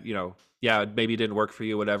 Kind of, yeah, maybe it didn't work for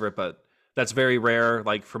you, whatever, but that's very rare.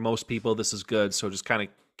 Like for most people, this is good. So just kind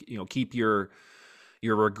of, keep your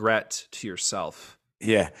regret to yourself.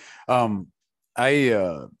 yeah.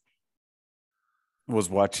 I was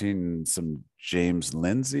watching some James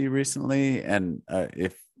Lindsay recently, and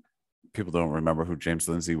if people don't remember who James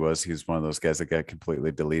Lindsay was, he's one of those guys that got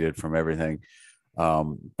completely deleted from everything.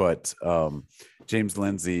 But James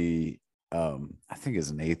Lindsay, I think is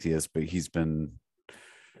an atheist, but he's been He is.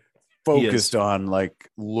 focused on like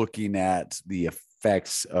looking at the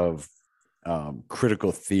effects of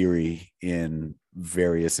critical theory in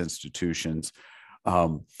various institutions.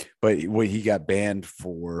 But what he got banned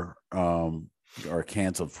for or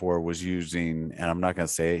canceled for was using, and I'm not going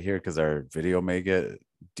to say it here because our video may get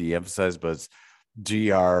de-emphasized, but it's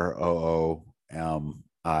GROOMING.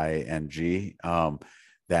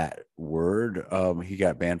 That word, he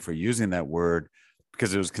got banned for using that word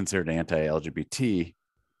because it was considered anti-LGBT.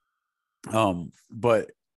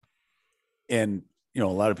 But and a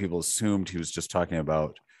lot of people assumed he was just talking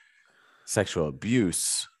about sexual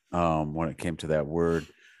abuse when it came to that word.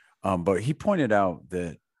 But he pointed out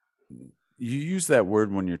that you use that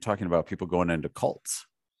word when you're talking about people going into cults,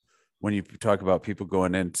 when you talk about people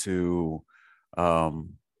going into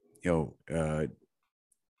um,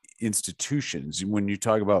 institutions, when you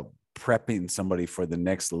talk about prepping somebody for the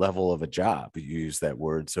next level of a job, you use that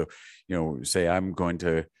word. So say I'm going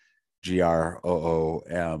to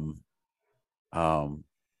GROOM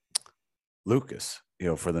Lucas,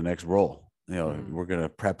 for the next role. We're going to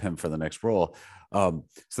prep him for the next role. So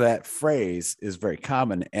that phrase is very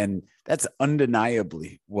common, and that's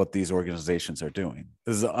undeniably what these organizations are doing.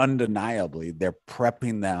 This is undeniably, they're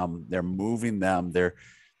prepping them, they're moving them, they're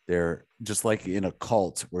just like in a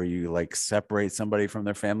cult where you like separate somebody from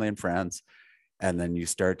their family and friends, and then you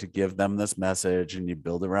start to give them this message and you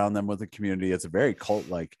build around them with a community. It's a very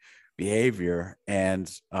cult-like behavior,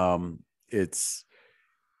 and it's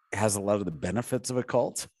has a lot of the benefits of a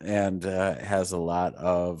cult, and has a lot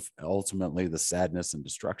of ultimately the sadness and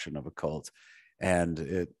destruction of a cult.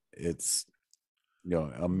 And it's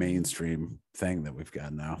a mainstream thing that we've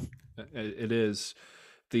got now. It is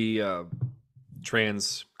the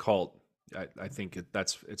trans cult. I think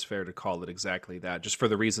it's fair to call it exactly that, just for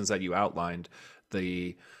the reasons that you outlined.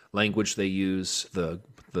 The language they use, the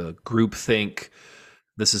group think.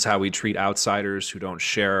 This is how we treat outsiders who don't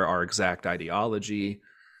share our exact ideology.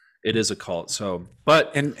 It is a cult. So,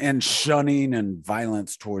 but and shunning and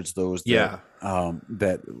violence towards those that yeah,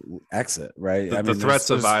 that exit, right? the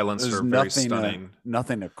threats of violence are very stunning.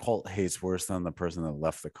 Nothing a cult hates worse than the person that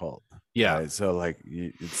left the cult. Yeah, right? So like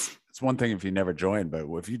it's one thing if you never join, but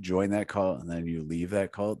if you join that cult and then you leave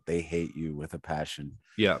that cult, they hate you with a passion.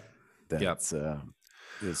 yeah, yeah. That's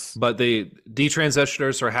is But the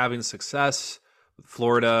detransitioners are having success.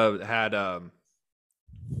 Florida had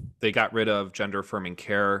they got rid of gender affirming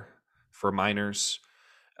care for minors.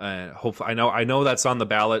 Hopefully, I know that's on the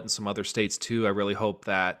ballot in some other states too. I really hope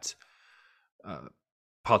that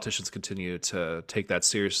politicians continue to take that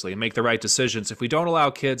seriously and make the right decisions. If we don't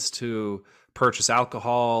allow kids to purchase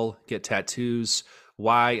alcohol, get tattoos,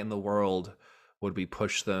 why in the world would we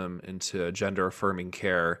push them into gender affirming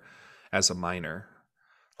care as a minor?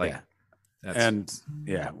 Like, yeah. And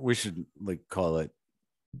yeah, we should like call it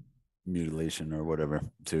mutilation or whatever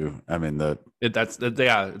too. I mean it's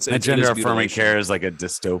gender affirming care is like a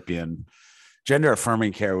dystopian. Gender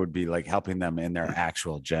affirming care would be like helping them in their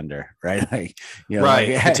actual gender, right? Like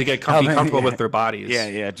right, like, to get comfortable with their bodies.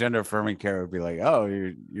 Yeah. Gender affirming care would be like, oh,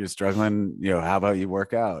 you're struggling, how about you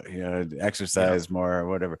work out, exercise more or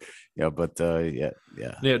whatever, but yeah.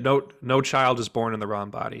 No child is born in the wrong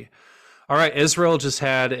body. All right, Israel just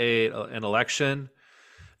had an election.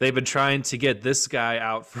 They've been trying to get this guy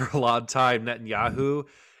out for a long time, Netanyahu,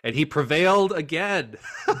 and he prevailed again.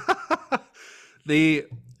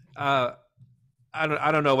 I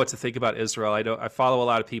don't know what to think about Israel. I follow a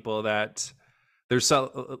lot of people that there's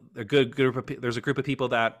a group of people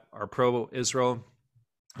that are pro-Israel.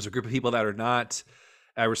 There's a group of people that are not.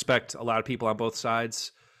 I respect a lot of people on both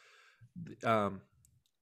sides.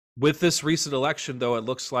 With this recent election, though, it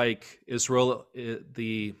looks like Israel,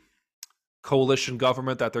 the coalition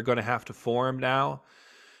government that they're going to have to form now,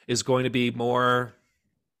 is going to be more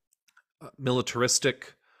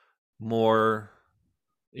militaristic, more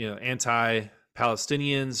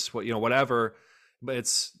anti-Palestinians, whatever. But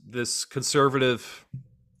it's this conservative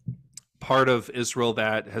part of Israel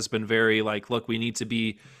that has been very like, look, we need to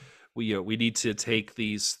take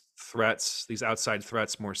these threats, these outside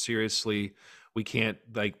threats, more seriously. We can't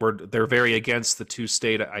they're very against the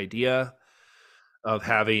two-state idea of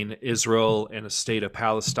having Israel and a state of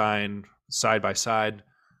Palestine side by side.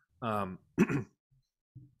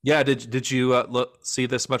 Yeah, did you see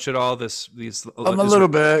this much at all? These a little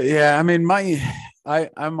bit, yeah. I mean,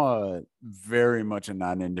 I'm a very much a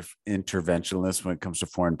non-interventionist when it comes to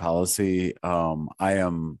foreign policy. I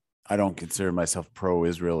don't consider myself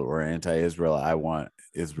pro-Israel or anti-Israel. I want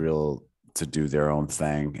Israel to do their own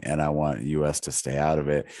thing, and I want US to stay out of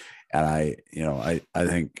it. And I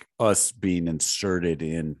think us being inserted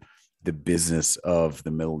in the business of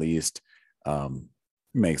the Middle East um,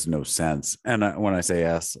 makes no sense. And when I say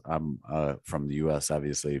us, I'm from the US,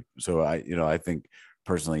 obviously. So I think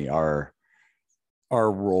personally our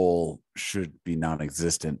role should be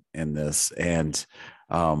non-existent in this. And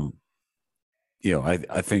um,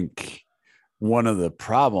 I think one of the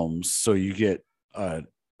problems, so you get a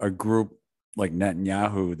group like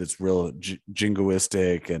Netanyahu that's real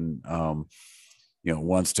jingoistic and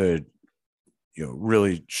wants to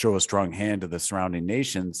really show a strong hand to the surrounding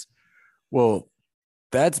nations. Well,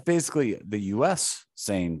 that's basically the US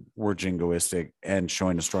saying we're jingoistic and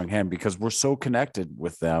showing a strong hand because we're so connected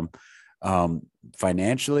with them,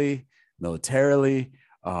 financially, militarily,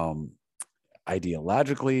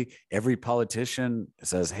 ideologically. Every politician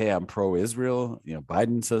says, hey, I'm pro-Israel.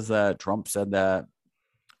 Biden says that, Trump said that.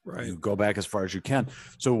 Right. You go back as far as you can.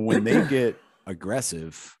 So when they get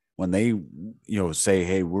aggressive, when they say,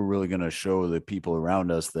 hey, we're really going to show the people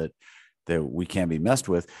around us that we can't be messed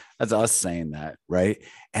with, that's us saying that, right?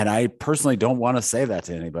 And I personally don't want to say that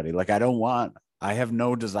to anybody. Like, I have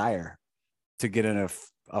no desire to get in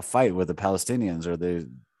a fight with the Palestinians or the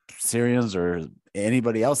Syrians or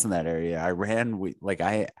anybody else in that area.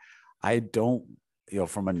 I don't,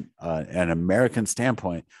 from an American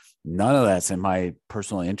standpoint, none of that's in my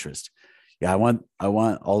personal interest. Yeah, I want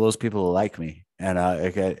all those people to like me and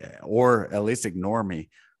or at least ignore me,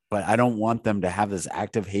 but I don't want them to have this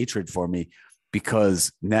active hatred for me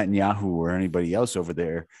because Netanyahu or anybody else over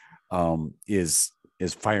there is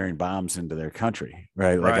firing bombs into their country,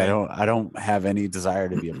 right? Like Right. I don't have any desire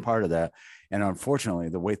to be a part of that. And unfortunately,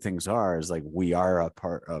 the way things are is like we are a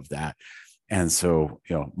part of that. And so,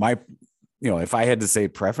 if I had to say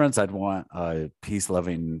preference, I'd want a peace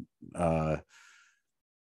loving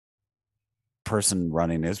person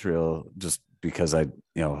running Israel just because I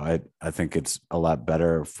think it's a lot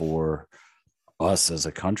better for us as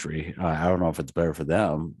a country. I don't know if it's better for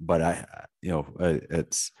them, but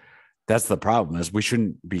it's that's the problem is we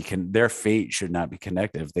shouldn't be their fate should not be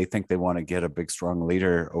connected. If they think they want to get a big strong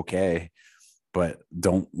leader, okay, but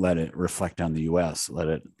don't let it reflect on the US. Let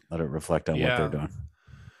it reflect on what they're Yeah. doing.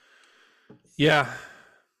 Yeah.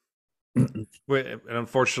 And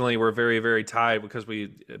unfortunately, we're very, very tied because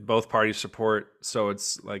we both parties support. So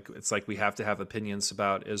it's like we have to have opinions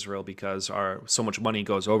about Israel because our so much money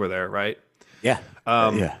goes over there, right? Yeah.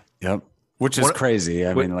 Um, Yeah. Yep. Which is one, crazy.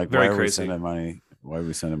 I mean, like, why very are we crazy. sending money? Why are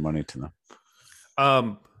we sending money to them?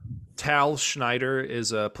 Um, Tal Schneider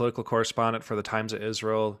is a political correspondent for the Times of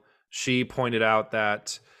Israel. She pointed out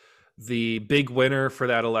that the big winner for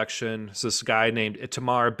that election is this guy named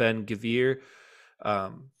Itamar Ben Gvir.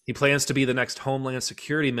 He plans to be the next Homeland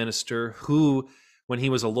Security Minister who, when he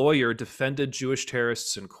was a lawyer, defended Jewish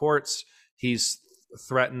terrorists in courts. He's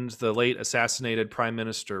threatened the late assassinated Prime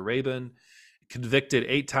Minister Rabin, convicted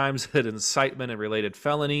 8 times of incitement and related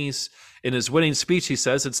felonies. In his winning speech, he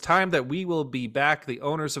says, it's time that we will be back the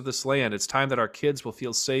owners of this land. It's time that our kids will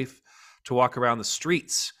feel safe to walk around the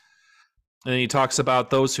streets. And he talks about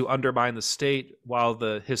those who undermine the state while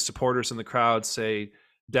his supporters in the crowd say,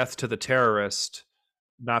 death to the terrorist,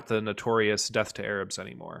 not the notorious death to Arabs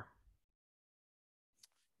anymore.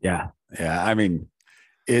 Yeah. Yeah. I mean,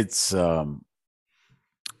 it's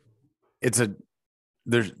it's a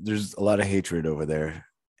there's a lot of hatred over there,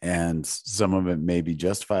 and some of it may be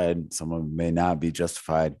justified, some of it may not be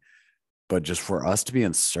justified, but just for us to be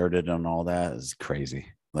inserted on all that is crazy.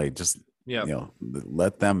 Like, just Yeah.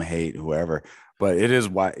 let them hate whoever. But it is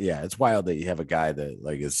why, yeah, it's wild that you have a guy that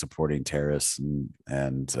like is supporting terrorists and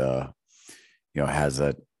has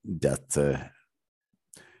a death to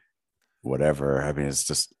whatever. I mean, it's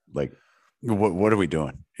just like, what are we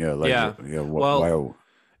doing? Like, Yeah. why Well, are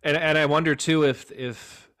and I wonder too if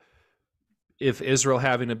Israel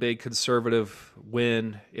having a big conservative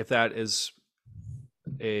win, if that is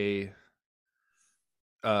a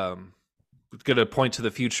going to point to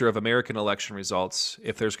the future of American election results.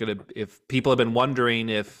 If people have been wondering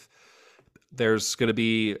if there's going to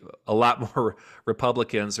be a lot more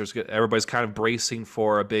Republicans, everybody's kind of bracing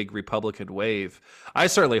for a big Republican wave. I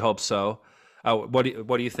certainly hope so. What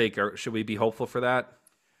do you think? Should we be hopeful for that?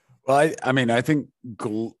 Well, I mean, I think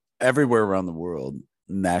everywhere around the world,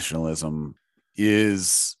 nationalism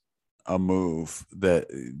is a move that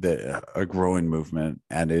a growing movement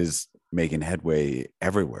and is making headway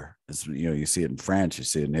everywhere. You see it in France, you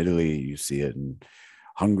see it in Italy, you see it in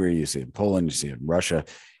Hungary, you see it in Poland, you see it in Russia.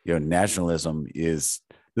 Nationalism is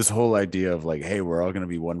this whole idea of like, hey, we're all going to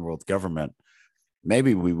be one world government.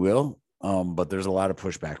 Maybe we will, but there's a lot of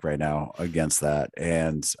pushback right now against that.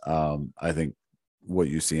 And I think what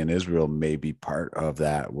you see in Israel may be part of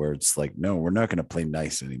that, where it's like, no, we're not going to play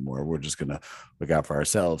nice anymore. We're just going to look out for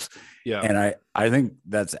ourselves. Yeah. And I think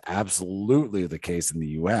that's absolutely the case in the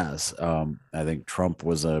US. I think Trump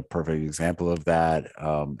was a perfect example of that.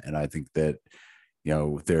 And I think that,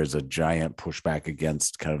 there's a giant pushback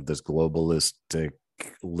against kind of this globalistic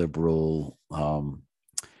liberal, one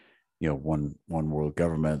world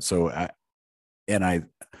government. So I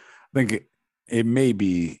think it may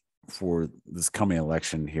be for this coming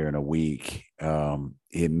election here in a week.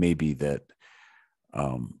 It may be that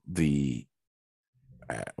I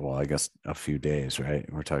guess a few days, right?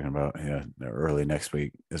 We're talking about early next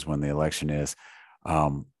week is when the election is.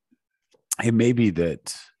 It may be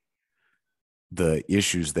that the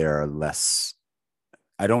issues there are less.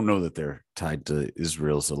 I don't know that they're tied to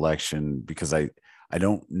Israel's election, because I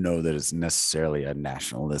don't know that it's necessarily a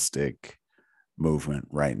nationalistic movement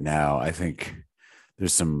right now. I think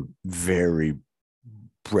there's some very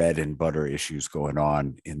bread and butter issues going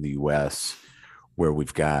on in the US, where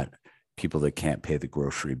we've got people that can't pay the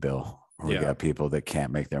grocery bill, or we got people that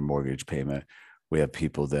can't make their mortgage payment. We have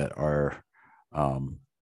people that are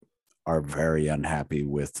very unhappy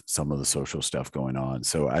with some of the social stuff going on.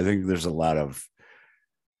 So I think there's a lot of,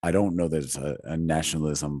 I don't know that it's a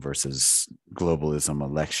nationalism versus globalism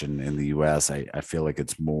election in the US. I feel like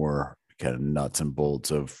it's more kind of nuts and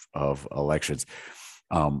bolts of elections.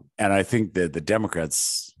 And I think that the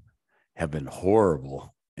Democrats have been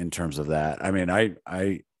horrible in terms of that. I mean,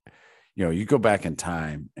 you go back in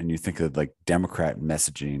time and you think of like Democrat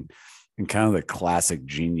messaging and kind of the classic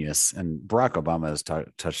genius, and Barack Obama has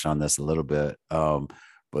touched on this a little bit.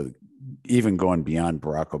 But even going beyond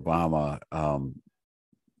Barack Obama,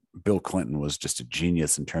 Bill Clinton was just a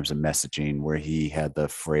genius in terms of messaging, where he had the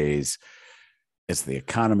phrase, "It's the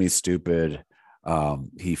economy, stupid."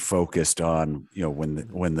 He focused on, when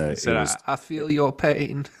he said, I feel your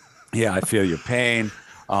pain. Yeah, I feel your pain.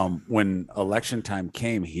 When election time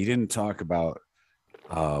came, he didn't talk about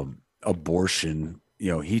abortion.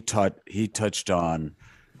 He touched on,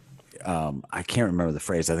 I can't remember the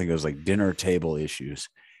phrase. I think it was like dinner table issues.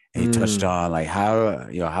 And he touched on like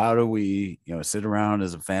how do we sit around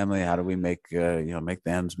as a family? How do we make make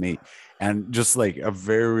the ends meet? And just like a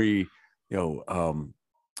very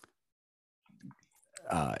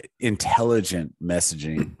intelligent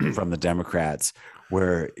messaging from the Democrats,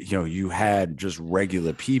 where you had just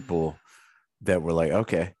regular people that were like,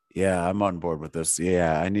 okay, yeah, I'm on board with this.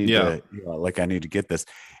 Yeah, I need to I need to get this.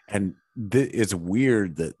 And it's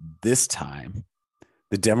weird that this time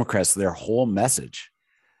the Democrats, their whole message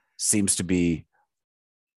seems to be,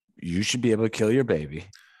 you should be able to kill your baby,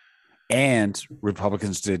 and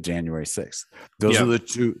Republicans did January 6th. Those are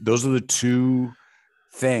the two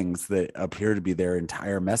things that appear to be their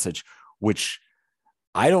entire message, which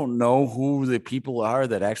I don't know who the people are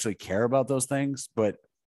that actually care about those things, but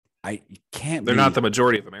they're not the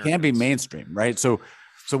majority of Americans. Can't be mainstream, right? So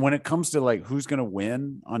when it comes to like who's going to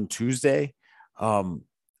win on Tuesday,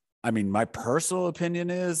 I mean, my personal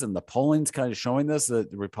opinion is, and the polling's kind of showing this,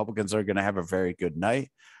 that the Republicans are going to have a very good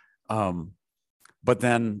night. But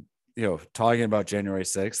then, talking about January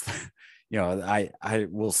 6th, I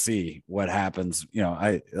will see what happens.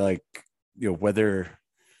 Whether,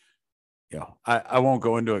 I won't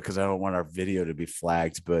go into it because I don't want our video to be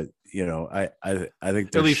flagged, but I think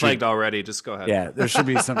it'll be flagged already. Just go ahead. Yeah, there should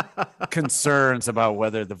be some concerns about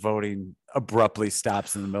whether the voting abruptly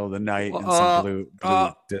stops in the middle of the night in some blue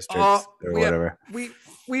districts or whatever.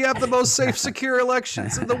 We have the most safe, secure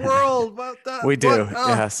elections in the world. We do.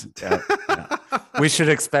 Yes. Yeah. We should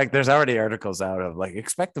expect. There's already articles out of like,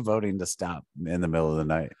 expect the voting to stop in the middle of the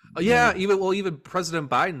night. Yeah. Even President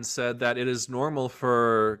Biden said that it is normal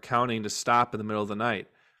for counting to stop in the middle of the night.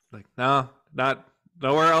 Like, no, not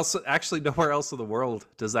nowhere else. Actually, nowhere else in the world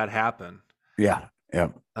does that happen. Yeah. Yeah.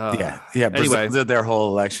 Yeah. Brazil Anyway, did their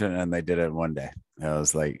whole election and they did it in one day. I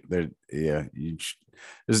was like, there's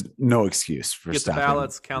no excuse for get stopping. the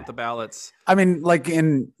ballots, count the ballots. I mean, like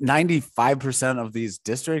in 95% of these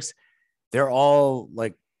districts, they're all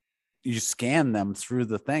like, you scan them through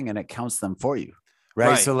the thing and it counts them for you.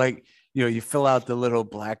 Right. So like, you fill out the little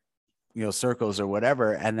black, circles or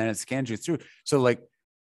whatever, and then it scans you through. So like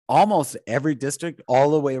almost every district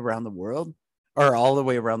all the way around the world or all the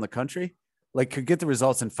way around the country, like could get the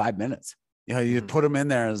results in 5 minutes. You put them in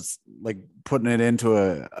there as like putting it into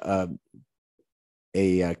a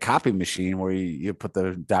a copy machine where you put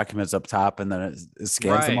the documents up top and then it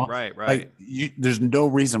scans them Right, all. right, right. Like there's no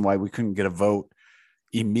reason why we couldn't get a vote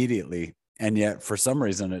immediately, and yet for some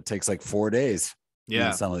reason it takes like 4 days in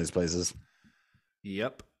Yeah. some of these places,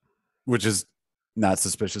 Yep. which is not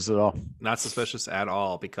suspicious at all. Not suspicious at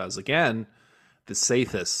all because, again, the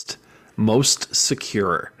safest, most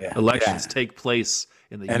secure elections take place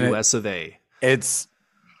in the And US of A. It's,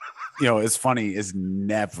 it's funny, is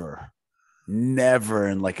never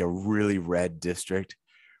in like a really red district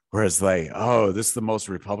where it's like, oh, this is the most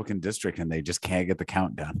Republican district and they just can't get the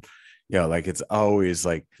count done. Like it's always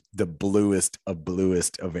like the bluest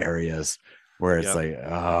of areas where it's like,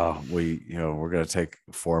 oh, we're going to take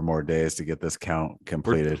 4 more days to get this count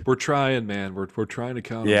completed. We're trying, man. We're trying to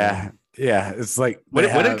count. Yeah. Yeah. It's like, when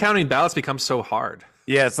did counting ballots become so hard?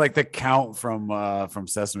 Yeah. It's like the count from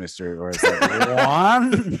Sesame Street where it's like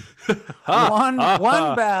one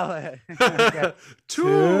ballot,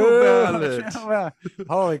 two ballots.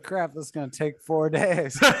 Holy crap. This is going to take 4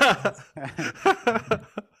 days.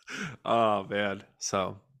 Oh man.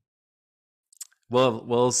 So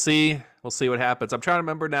we'll see. We'll see what happens. I'm trying to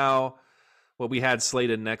remember now what we had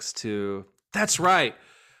slated next to. That's right.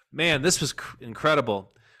 Man, this was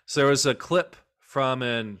incredible. So there was a clip from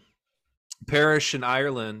a parish in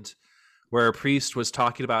Ireland where a priest was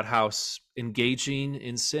talking about how engaging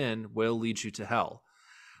in sin will lead you to hell.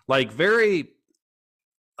 Like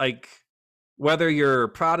whether you're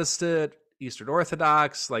Protestant, Eastern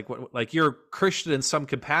Orthodox, like you're Christian in some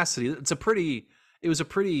capacity, it was a pretty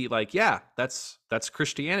that's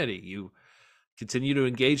Christianity. You continue to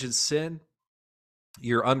engage in sin,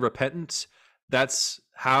 you're unrepentant, that's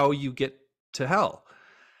how you get to hell.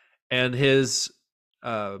 And his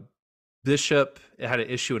bishop had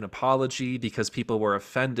to issue an apology because people were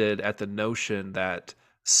offended at the notion that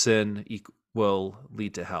sin will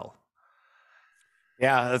lead to hell.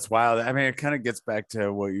 Yeah, that's wild. I mean, it kind of gets back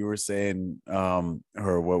to what you were saying,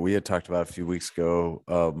 or what we had talked about a few weeks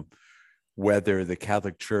ago, whether the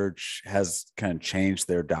Catholic Church has kind of changed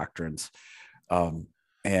their doctrines. I'm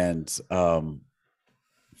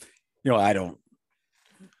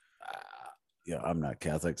not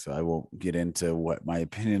Catholic, so I won't get into what my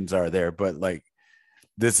opinions are there, but like,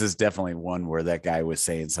 this is definitely one where that guy was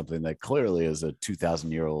saying something that clearly is a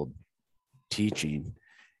 2,000-year-old teaching,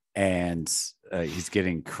 and he's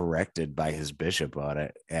getting corrected by his bishop on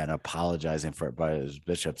it and apologizing for it by his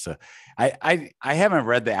bishop. So I haven't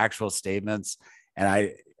read the actual statements, and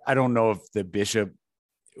I don't know if the bishop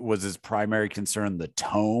was his primary concern the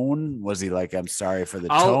tone. Was he like, I'm sorry for the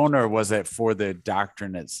tone, or was it for the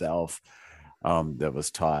doctrine itself that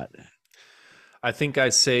was taught? I think I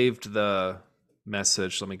saved the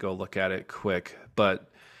message. Let me go look at it quick. But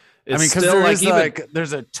it's because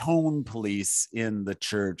there's a tone police in the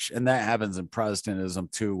church, and that happens in Protestantism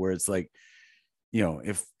too, where it's like,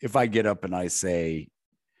 if I get up and I say,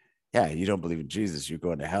 yeah, you don't believe in Jesus, you're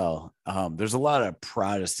going to hell. There's a lot of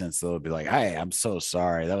Protestants that will be like, hey, I'm so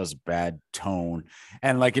sorry, that was a bad tone.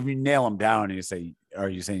 And like, if you nail them down and you say, are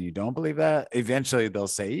you saying you don't believe that? Eventually they'll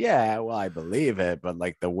say, yeah, well, I believe it, but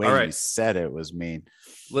like the way you said it was mean.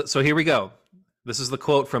 So here we go. This is the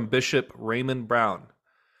quote from Bishop Raymond Brown.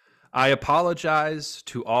 I apologize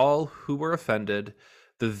to all who were offended.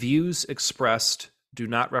 The views expressed do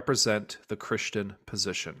not represent the Christian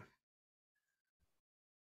position.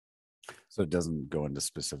 So it doesn't go into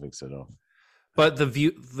specifics at all. But the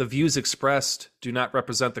views expressed do not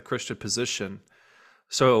represent the Christian position.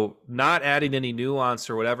 So not adding any nuance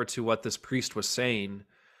or whatever to what this priest was saying,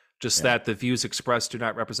 just that the views expressed do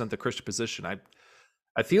not represent the Christian position.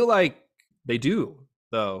 I feel like they do,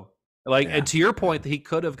 though. And to your point, he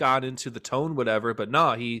could have gone into the tone, whatever, but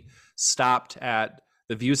no, he stopped at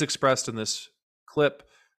the views expressed in this clip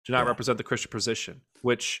do not represent the Christian position,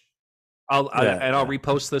 which I'll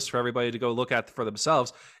repost this for everybody to go look at for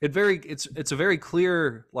themselves. It's a very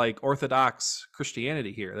clear, like, Orthodox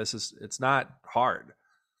Christianity here. It's not hard.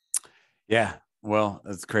 Yeah. Well,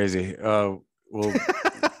 that's crazy. I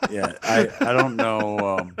don't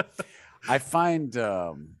know. I find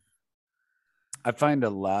a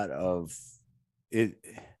lot of it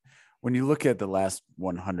when you look at the last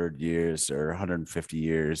 100 years or 150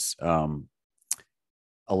 years, a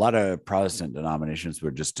lot of Protestant denominations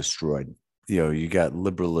were just destroyed. You got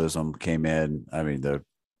liberalism came in. I mean, the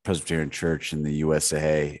Presbyterian Church in the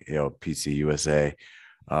USA, PCUSA,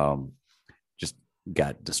 just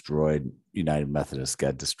got destroyed. United Methodist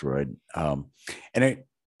got destroyed. And it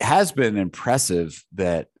has been impressive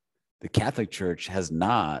that the Catholic Church has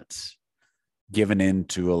not given in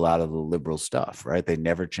to a lot of the liberal stuff, right? They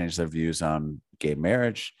never changed their views on gay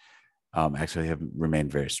marriage. actually have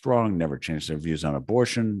remained very strong, never changed their views on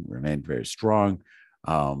abortion, remained very strong.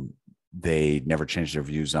 They never changed their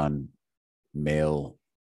views on male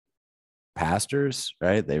pastors,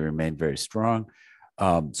 right? They remained very strong.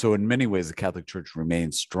 So in many ways, the Catholic Church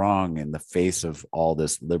remains strong in the face of all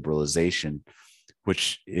this liberalization,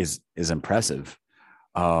 which is impressive.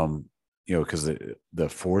 Because the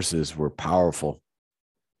forces were powerful.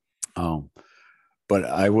 But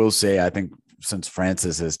I will say, I think since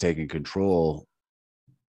Francis has taken control,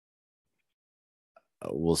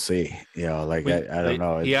 we'll see. I don't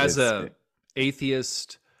know. He has a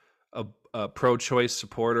atheist, a pro-choice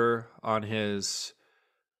supporter on his.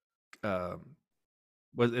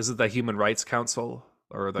 What is it? The Human Rights Council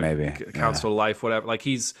or the maybe Council of Life, whatever. Like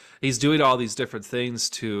he's doing all these different things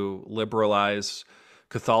to liberalize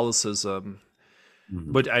Catholicism,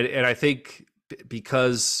 but I think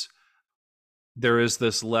because there is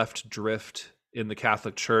this left drift in the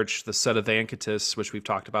Catholic Church, the Sedevacanists, which we've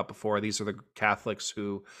talked about before. These are the Catholics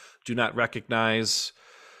who do not recognize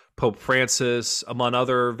Pope Francis, among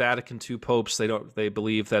other Vatican II popes. They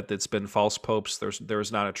believe that it's been false popes.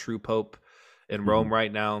 There's not a true pope in Rome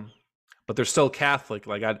right now, but they're still Catholic.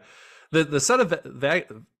 Like the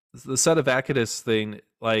Sedevacanists thing,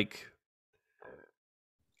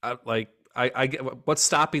 I get what's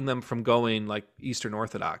stopping them from going like Eastern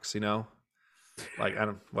Orthodox, like I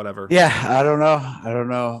don't whatever. Yeah, I don't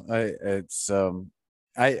know.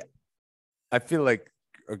 I feel like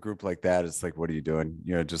a group like that is like, what are you doing?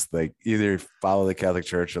 Just like either follow the Catholic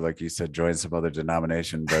Church or, like you said, join some other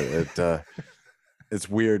denomination. But it's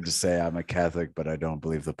weird to say I'm a Catholic, but I don't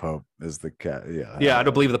believe the Pope is the Yeah, I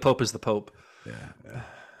don't believe the Pope is the Pope. Yeah.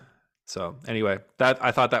 So anyway, that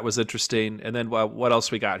I thought that was interesting. And then what else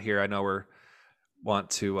we got here? I know want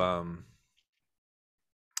to.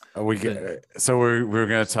 We're gonna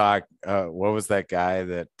talk. What was that guy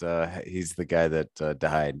that he's the guy that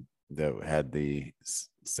died that had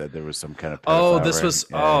said there was some kind of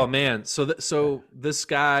oh man, so this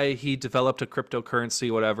guy, he developed a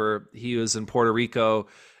cryptocurrency, whatever. He was in Puerto Rico,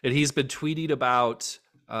 and he's been tweeting about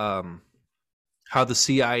how the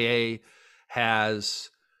CIA has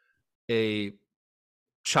a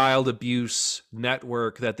child abuse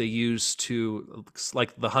network that they use to,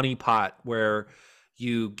 like the honeypot, where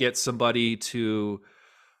you get somebody to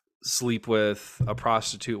sleep with a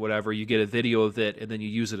prostitute, whatever, you get a video of it, and then you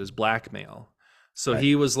use it as blackmail. So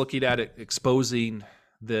He was looking at it, exposing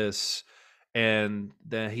this, and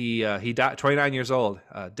then he died, 29 years old,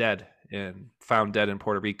 dead, and found dead in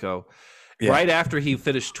Puerto Rico, right after he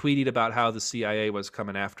finished tweeting about how the CIA was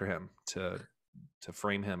coming after him to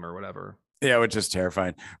frame him or whatever. Yeah, which is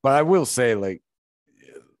terrifying. But I will say, like,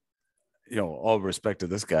 all respect to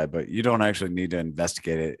this guy, but you don't actually need to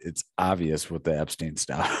investigate it. It's obvious with the Epstein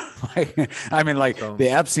stuff. The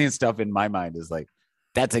Epstein stuff in my mind is like,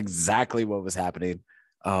 that's exactly what was happening.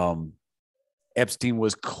 Epstein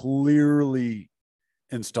was clearly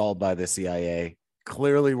installed by the CIA,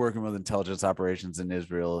 clearly working with intelligence operations in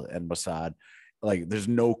Israel and Mossad. Like, there's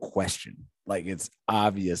no question. Like, it's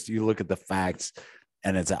obvious. You look at the facts,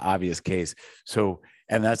 and it's an obvious case. So,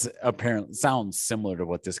 and that's apparently sounds similar to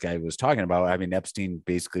what this guy was talking about. I mean, Epstein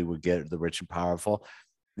basically would get the rich and powerful.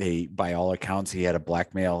 By all accounts, he had a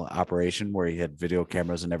blackmail operation where he had video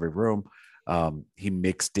cameras in every room. He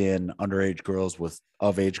mixed in underage girls with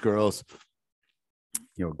of-age girls.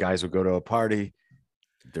 Guys would go to a party,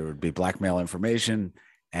 there would be blackmail information.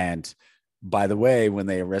 And by the way, when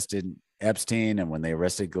they arrested Epstein and when they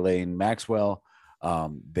arrested Ghislaine Maxwell,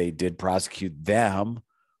 they did prosecute them,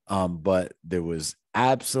 but there was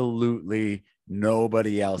absolutely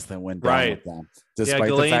nobody else that went down with them, despite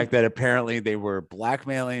the fact that apparently they were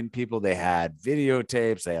blackmailing people. They had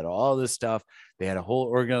videotapes, they had all this stuff, they had a whole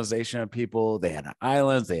organization of people, they had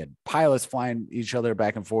islands, they had pilots flying each other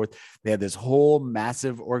back and forth. They had this whole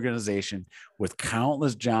massive organization with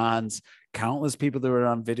countless Johns, countless people that were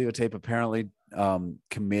on videotape apparently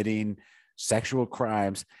committing sexual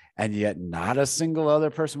crimes, and yet not a single other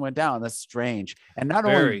person went down. That's strange. And not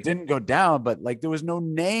only didn't go down, but like there was no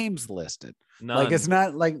names listed. None. Like, it's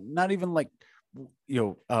not like, not even like,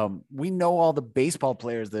 we know all the baseball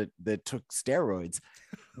players that took steroids.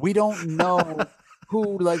 We don't know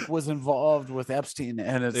who like was involved with Epstein.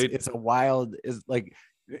 And it's a wild, is like,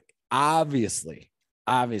 obviously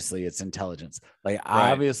it's intelligence. Like,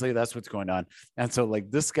 obviously that's what's going on. And so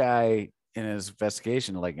like this guy, in his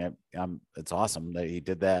investigation, like, it's awesome that he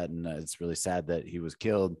did that, and it's really sad that he was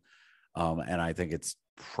killed. And I think it's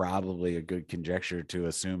probably a good conjecture to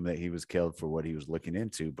assume that he was killed for what he was looking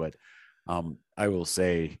into. But I will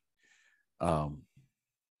say,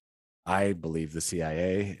 I believe the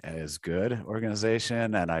CIA is good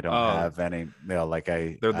organization, and I don't Oh, have any, like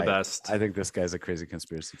they're the best. I think this guy's a crazy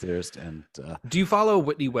conspiracy theorist, and Do you follow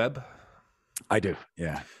Whitney Webb? I do.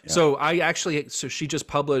 Yeah. Yeah. So she just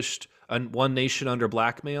published One Nation Under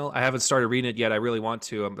Blackmail. I haven't started reading it yet. I really want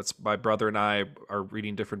to. But my brother and I are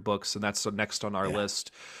reading different books, and that's the next on our Yeah.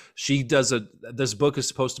 list. She does this book is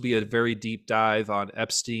supposed to be a very deep dive on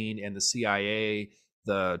Epstein and the CIA,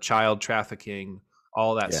 the child trafficking,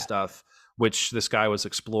 all that Yeah. stuff, which this guy was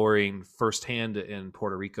exploring firsthand in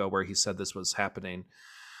Puerto Rico, where he said this was happening.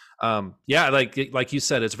 Yeah, like you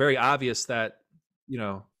said, it's very obvious that, you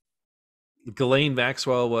know, Ghislaine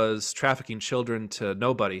Maxwell was trafficking children to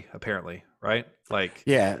nobody, apparently, right? Like,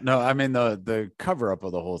 Yeah. No, I mean, the cover up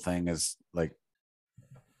of the whole thing is like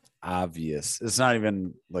obvious. It's not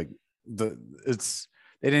even like it's,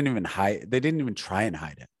 they didn't even try and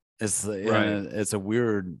hide it. right, It's a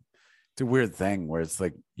weird, thing where it's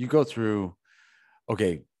like you go through,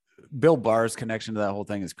 okay, Bill Barr's connection to that whole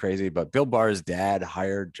thing is crazy, but Bill Barr's dad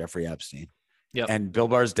hired Jeffrey Epstein, yep, and Bill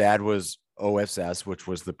Barr's dad was OSS, which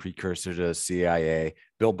was the precursor to CIA.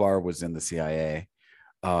 Bill Barr was in the CIA.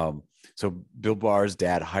 Um, so Bill Barr's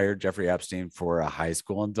dad hired Jeffrey Epstein for a high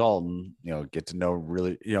school in Dalton, get to know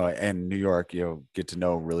really, and New York, get to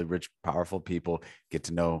know really rich, powerful people, get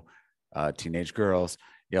to know teenage girls,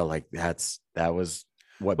 like that was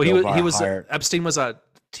what well, Bill Barr he was hired. Epstein was a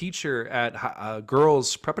teacher at a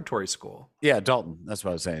girls' preparatory school, Yeah, Dalton. That's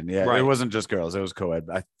what I was saying. Yeah, it right? wasn't just girls; it was co-ed.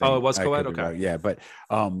 I Oh, think it was I co-ed. could be Okay, wrong. Yeah, but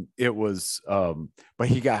it was. But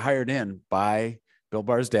he got hired in by Bill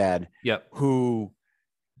Barr's dad, yep, who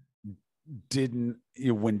didn't.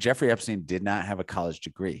 When Jeffrey Epstein did not have a college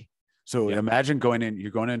degree, so yep. imagine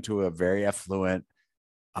you're going into a very affluent,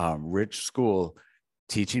 rich school,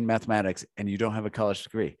 teaching mathematics, and you don't have a college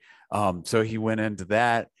degree. So he went into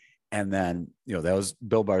that, and then that was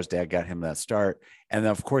Bill Barr's dad got him that start, and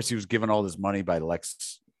then of course he was given all this money by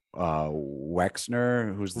Lex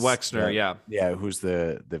Wexner, Wexner, yeah, who's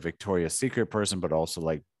the Victoria's Secret person, but also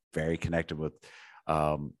like very connected with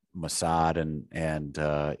Mossad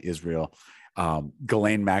and Israel.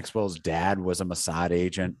 Ghislaine Maxwell's dad was a Mossad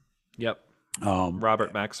agent. yep. Um,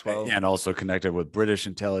 Robert Maxwell. and also connected with British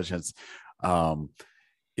intelligence. Um,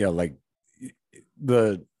 like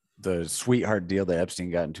the sweetheart deal that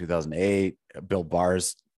Epstein got in 2008, Bill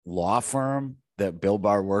Barr's law firm that Bill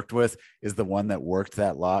Barr worked with is the one that worked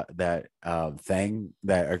that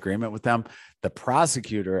that agreement with them. The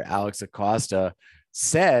prosecutor, Alex Acosta,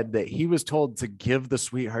 said that he was told to give the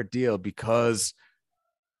sweetheart deal because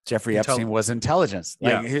Jeffrey Epstein was intelligence.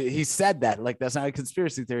 Like he said that, like, that's not a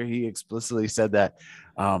conspiracy theory. He explicitly said that.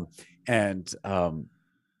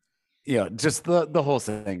 Just the whole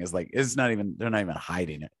thing is like, they're not even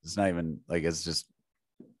hiding it. It's not even like, it's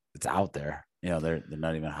out there. They're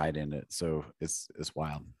not even hiding it. So it's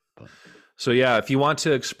wild. But. So yeah, if you want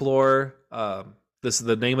to explore,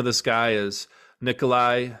 the name of this guy is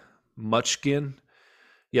Nikolai Muchkin.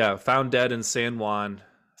 Yeah, found dead in San Juan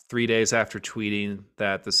 3 days after tweeting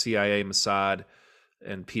that the CIA, Mossad,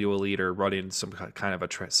 and Pedo Elite are running some kind of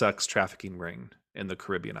a sex trafficking ring in the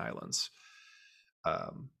Caribbean islands.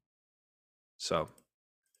 So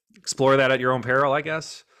explore that at your own peril, I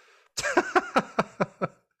guess.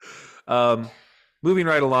 Moving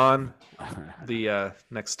right along, the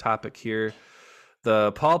next topic here,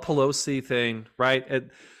 the Paul Pelosi thing, right?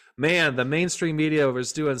 Man, the mainstream media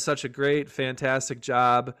was doing such a great, fantastic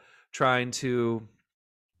job trying to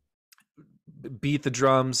beat the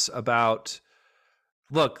drums about,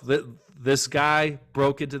 look, this guy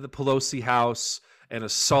broke into the Pelosi house and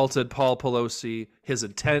assaulted Paul Pelosi. His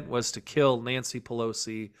intent was to kill Nancy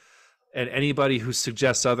Pelosi. And anybody who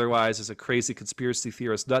suggests otherwise is a crazy conspiracy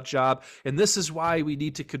theorist nut job. And this is why we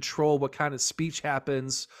need to control what kind of speech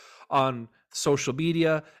happens on social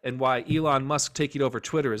media, and why Elon Musk taking over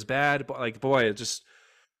Twitter is bad. But like, boy, it just,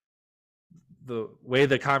 the way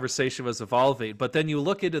the conversation was evolving. But then you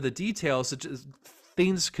look into the details,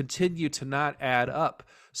 things continue to not add up.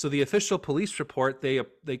 So the official police report, they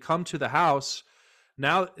come to the house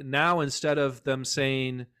now instead of them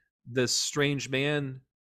saying this strange man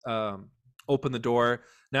opened the door,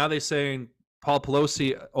 now they're saying Paul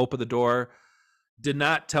Pelosi opened the door, did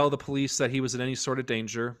not tell the police that he was in any sort of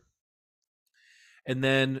danger, and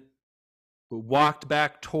then walked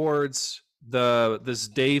back towards this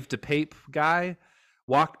Dave DePape guy,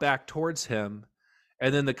 walked back towards him,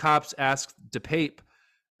 and then the cops asked DePape,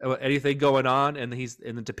 anything going on, and the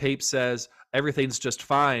DePape says everything's just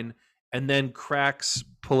fine, and then cracks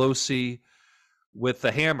Pelosi with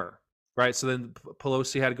the hammer, right? So then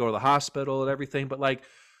Pelosi had to go to the hospital and everything. But like,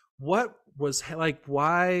 what was like,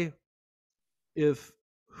 why, if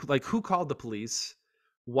like who called the police?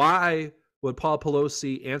 Why would Paul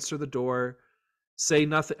Pelosi answer the door, say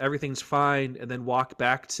nothing, everything's fine, and then walk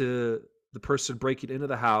back to the person breaking into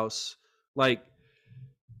the house? Like,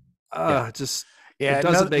 Yeah. just it Yeah,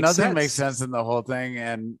 doesn't make nothing makes sense. sense in the whole thing,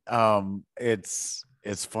 and it's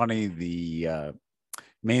funny. The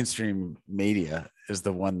mainstream media is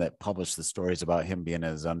the one that published the stories about him being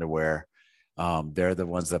in his underwear. They're the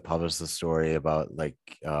ones that published the story about like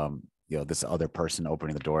this other person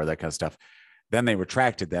opening the door, that kind of stuff. Then they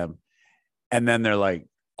retracted them, and then they're like,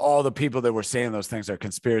 all the people that were saying those things are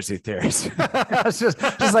conspiracy theories. It's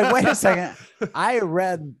just like, wait a second, I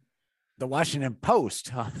read the Washington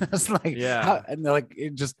Post. It's like, Yeah. and they're like,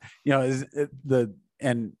 it just,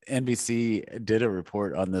 and NBC did a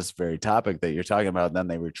report on this very topic that you're talking about. And then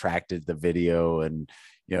they retracted the video and,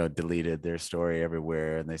 deleted their story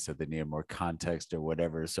everywhere. And they said they needed more context or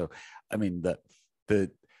whatever. So, I mean,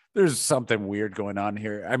 there's something weird going on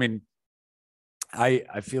here. I mean,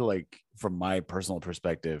 I feel like from my personal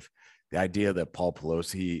perspective, the idea that Paul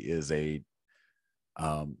Pelosi is a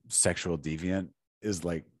sexual deviant is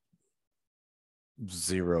like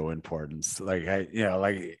zero importance. Like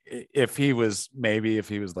if he was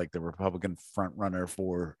like the Republican front runner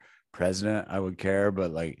for president, I would care.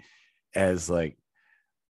 But like as like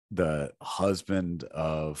the husband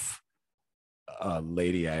of a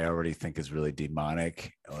lady I already think is really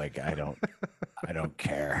demonic, like I don't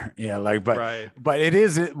care. Yeah, like Right. but it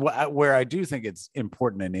is where I do think it's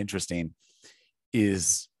important and interesting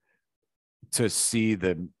is to see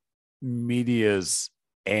the media's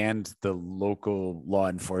and the local law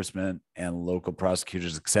enforcement and local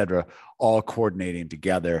prosecutors, et cetera, all coordinating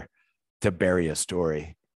together to bury a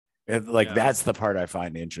story. And like, Yeah. that's the part I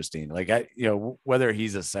find interesting. Like, whether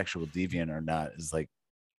he's a sexual deviant or not is like,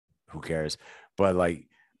 who cares? But like,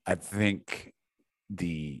 I think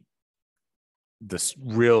the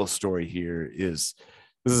real story here is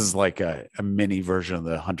this is like a mini version of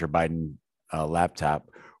the Hunter Biden laptop,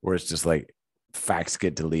 where it's just like facts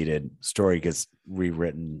get deleted, story gets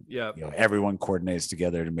rewritten. Yeah. Everyone coordinates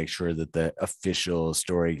together to make sure that the official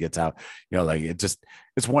story gets out. Like it's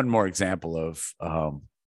one more example of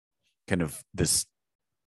kind of this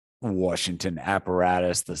Washington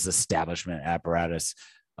apparatus, this establishment apparatus,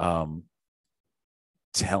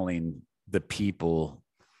 telling the people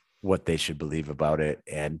what they should believe about it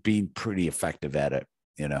and being pretty effective at it.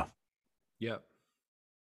 Yeah.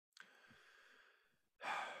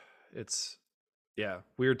 It's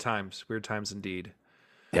weird times indeed.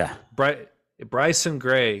 Yeah. Bryson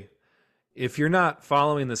Gray, if you're not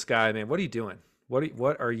following this guy, man, what are you doing?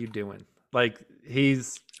 What are you doing? Like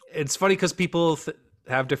it's funny because people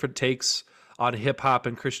have different takes on hip hop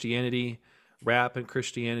and Christianity, rap and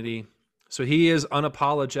Christianity. So he is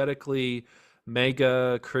unapologetically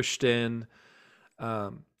mega Christian.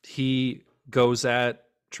 He goes at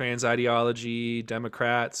trans ideology,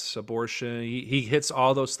 Democrats, abortion. He hits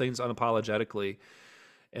all those things unapologetically.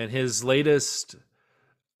 And his latest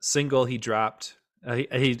single he dropped,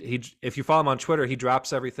 he if you follow him on Twitter, he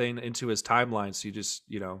drops everything into his timeline. So you just,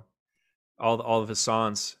 all of his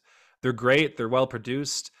songs, they're great. They're well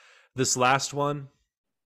produced. This last one,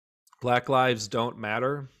 Black Lives Don't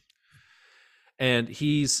Matter. And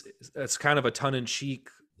it's kind of a tongue-in-cheek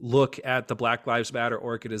look at the Black Lives Matter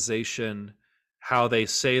organization, how they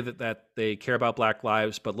say that they care about Black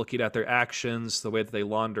lives, but looking at their actions, the way that they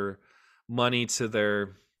launder money to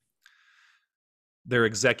their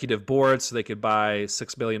executive board so they could buy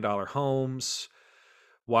 $6 billion homes,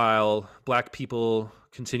 while Black people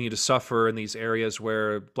continue to suffer in these areas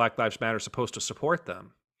where Black Lives Matter is supposed to support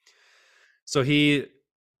them. So I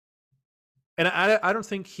don't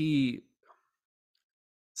think he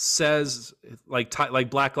says like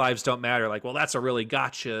Black Lives Don't Matter, like, well, that's a really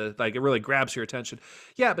gotcha, like it really grabs your attention.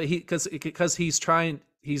 Yeah, but he has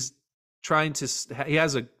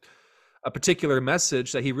a particular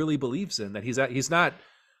message that he really believes in, that he's not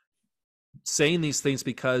saying these things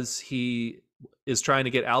because he is trying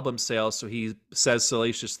to get album sales, so he says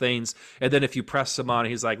salacious things, and then if you press him on,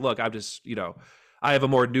 he's like, look, I'm just, I have a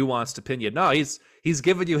more nuanced opinion. No, he's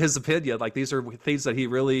giving you his opinion. Like, these are things that he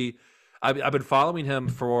really, I've been following him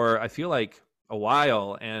for, I feel like, a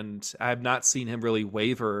while, and I have not seen him really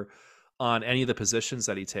waver on any of the positions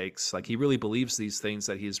that he takes. Like, he really believes these things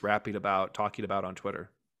that he's talking about on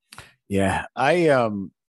Twitter. Yeah.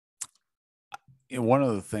 One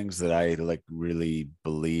of the things that I like really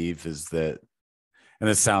believe is that, and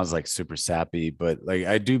this sounds like super sappy, but like,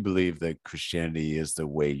 I do believe that Christianity is the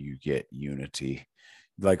way you get unity.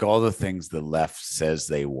 Like, all the things the left says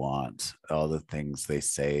they want, all the things they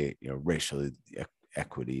say, racial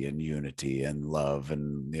equity and unity and love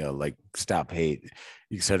and, like stop hate,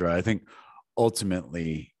 etc. I think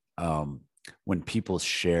ultimately, when people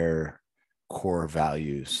share core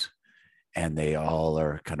values and they all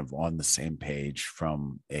are kind of on the same page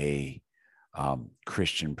from a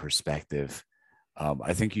Christian perspective,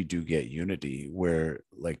 I think you do get unity where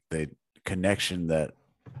like the connection that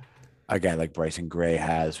a guy like Bryson Gray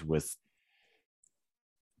has with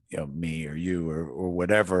me or you or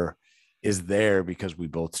whatever is there because we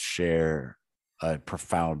both share a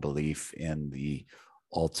profound belief in the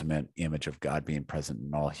ultimate image of God being present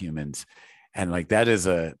in all humans. And like that is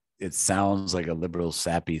it sounds like a liberal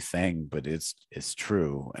sappy thing, but it's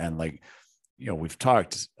true. And like, we've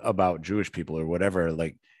talked about Jewish people or whatever,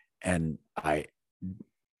 like, and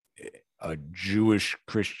a Jewish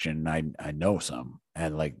Christian, I know some,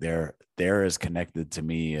 and like they're as connected to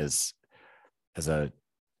me as a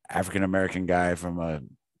African American guy from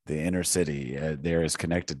the inner city. They're as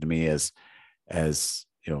connected to me as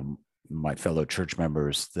my fellow church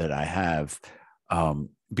members that I have,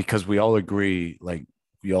 because we all agree,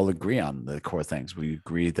 on the core things. We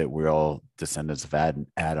agree that we're all descendants of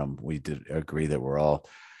Adam. We did agree that we're all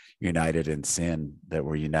united in sin, that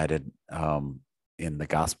we're united in the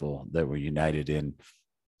gospel, that we're united in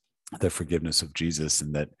the forgiveness of Jesus,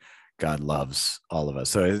 and that God loves all of us.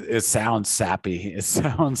 So it sounds sappy. It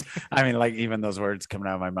sounds, I mean, like even those words coming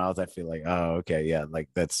out of my mouth, I feel like, oh, okay, yeah, like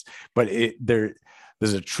that's, but there's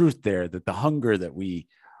a truth there that the hunger that we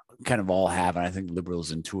kind of all have, and I think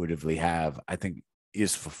liberals intuitively have, I think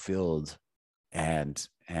is fulfilled and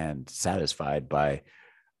satisfied by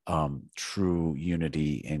true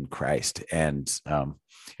unity in Christ. And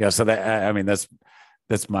so that, I mean, that's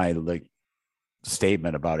my like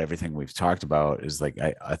statement about everything we've talked about is like,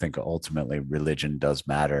 I think ultimately religion does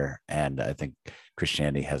matter. And I think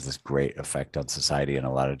Christianity has this great effect on society in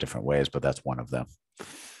a lot of different ways, but that's one of them.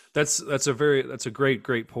 That's a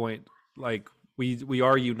great point. Like we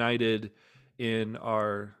are united in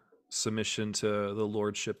our submission to the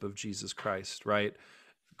lordship of Jesus Christ, right?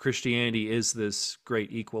 Christianity is this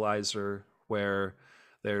great equalizer where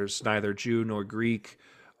there's neither Jew nor Greek.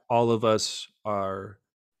 All of us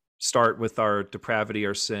start with our depravity,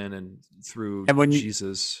 our sin, and through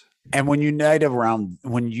Jesus. And when you unite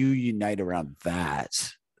around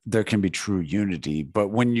that, there can be true unity. But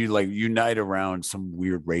when you like unite around some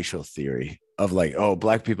weird racial theory of like, oh,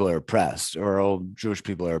 black people are oppressed, or oh, Jewish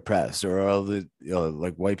people are oppressed, or oh,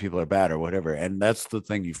 like white people are bad, or whatever, and that's the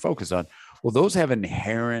thing you focus on. Well, those have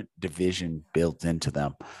inherent division built into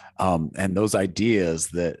them, and those ideas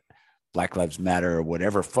that Black Lives Matter or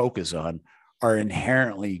whatever focus on are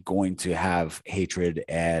inherently going to have hatred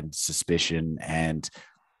and suspicion and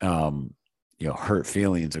hurt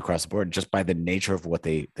feelings across the board just by the nature of what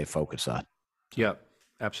they focus on. Yep,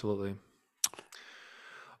 absolutely.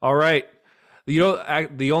 All right.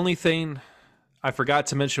 The only thing I forgot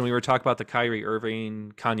to mention, we were talking about the Kyrie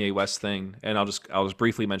Irving, Kanye West thing, and I'll just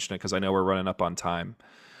briefly mention it because I know we're running up on time.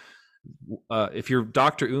 If you're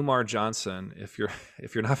Dr. Umar Johnson, if you're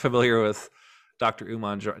not familiar with Dr.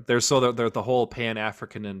 Umar, there's the whole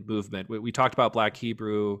Pan-African movement. We talked about Black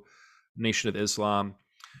Hebrew, Nation of Islam.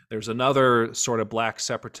 There's another sort of Black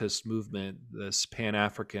separatist movement, this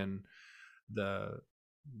Pan-African.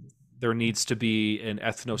 There needs to be an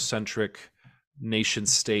ethnocentric nation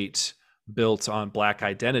state built on Black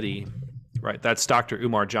identity, right? That's Dr.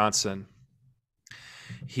 Umar Johnson.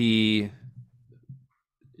 He's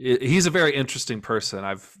a very interesting person.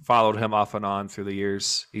 I've followed him off and on through the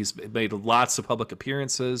years. He's made lots of public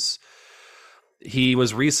appearances. He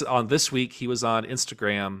was this week, he was on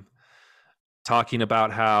Instagram talking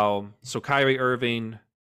about how, Kyrie Irving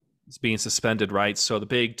is being suspended, right? So the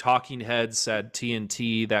big talking heads at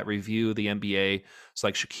TNT that review the NBA, it's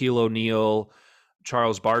like Shaquille O'Neal,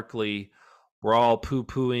 Charles Barkley, were all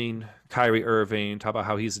poo-pooing Kyrie Irving, talk about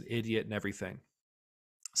how he's an idiot and everything.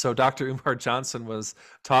 So Dr. Umar Johnson was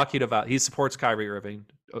talking about, he supports Kyrie Irving,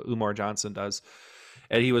 Umar Johnson does,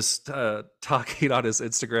 and he was talking on his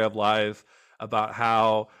Instagram live about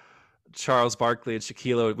how Charles Barkley and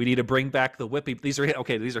Shaquille, we need to bring back the whipping. These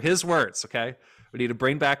are his words. Okay, we need to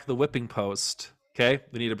bring back the whipping post. Okay,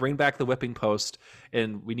 we need to bring back the whipping post,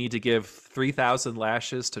 and we need to give 3,000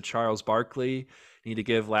 lashes to Charles Barkley. We need to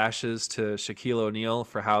give lashes to Shaquille O'Neal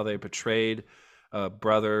for how they betrayed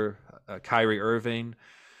brother Kyrie Irving.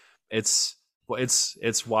 It's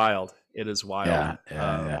wild. It is wild.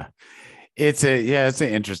 Yeah. It's an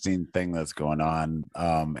interesting thing that's going on.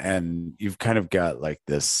 And you've kind of got like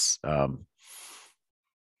this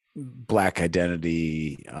Black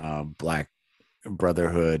identity, Black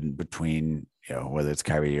brotherhood between, whether it's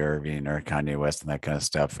Kyrie Irving or Kanye West and that kind of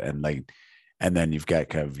stuff. And like, and then you've got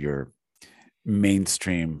kind of your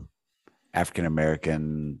mainstream African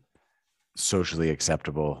American, socially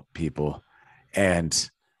acceptable people. And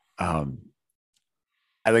um,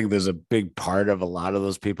 I think there's a big part of a lot of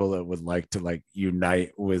those people that would like to like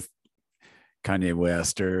unite with Kanye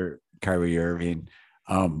West or Kyrie Irving.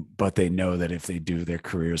 But they know that if they do, their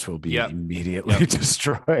careers will be Yep. immediately Yep.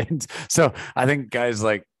 destroyed. So I think guys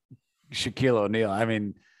like Shaquille O'Neal, I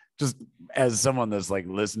mean, just as someone that's like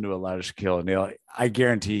listened to a lot of Shaquille O'Neal, I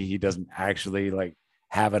guarantee he doesn't actually like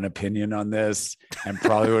have an opinion on this and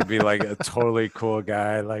probably would be like a totally cool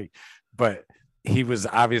guy. Like, but he was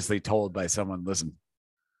obviously told by someone, listen,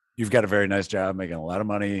 you've got a very nice job making a lot of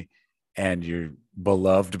money and you're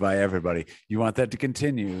beloved by everybody. You want that to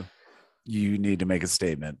continue, you need to make a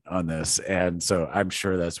statement on this. And so I'm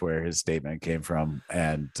sure that's where his statement came from.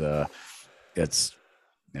 And it's,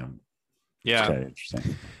 you know, it's Yeah. kind of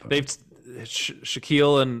interesting. They've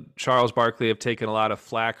Shaquille and Charles Barkley have taken a lot of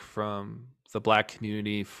flack from the black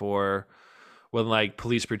community for when like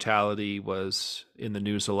police brutality was in the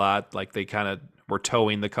news a lot. Like they kind of were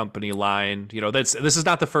towing the company line. You know, this is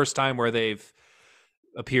not the first time where they've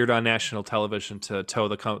appeared on national television to toe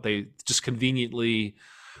the company. They just conveniently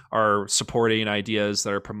are supporting ideas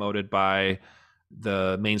that are promoted by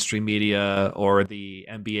the mainstream media or the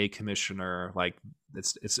NBA commissioner. Like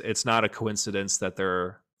it's not a coincidence that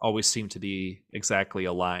they're always seem to be exactly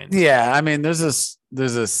aligned. Yeah, I mean, there's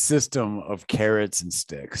a system of carrots and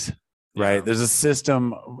sticks, right? Yeah. There's a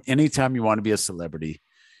system. Anytime you want to be a celebrity,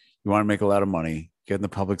 you want to make a lot of money, get in the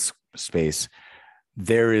public space.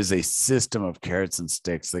 There is a system of carrots and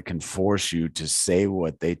sticks that can force you to say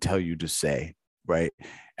what they tell you to say, right?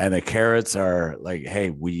 And the carrots are like, hey,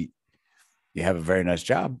 you have a very nice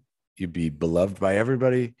job. You'd be beloved by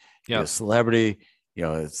everybody. You're Yeah. a celebrity. You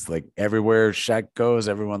know, it's like everywhere Shaq goes,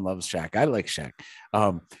 everyone loves Shaq. I like Shaq.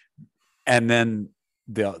 And then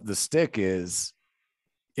the stick is,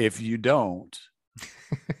 if you don't,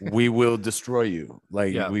 we will destroy you.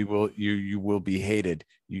 Like Yeah. you will be hated.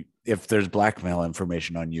 If there's blackmail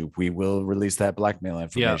information on you, we will release that blackmail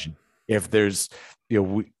information. If there's,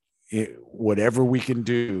 whatever we can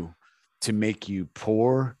do to make you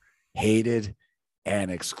poor, hated,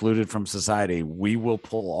 and excluded from society, we will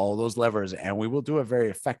pull all those levers and we will do it very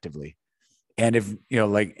effectively. And if,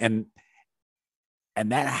 and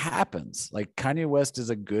that happens. Like Kanye West is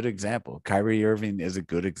a good example. Kyrie Irving is a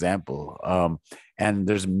good example. And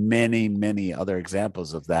there's many, many other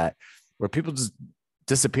examples of that where people just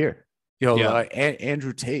disappear.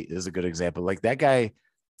 Andrew Tate is a good example. Like that guy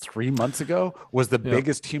 3 months ago was the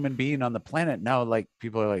biggest human being on the planet. Now, like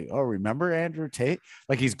people are like, oh, remember Andrew Tate?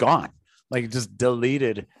 Like he's gone, like just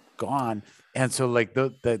deleted, gone. And so like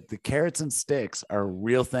the carrots and sticks are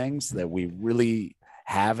real things that we really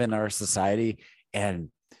have in our society. And,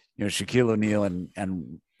 Shaquille O'Neal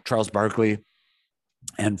and Charles Barkley,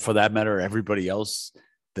 and for that matter, everybody else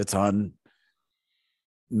that's on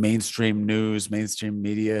mainstream news, mainstream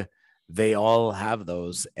media, they all have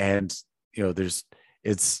those. And,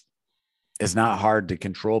 it's not hard to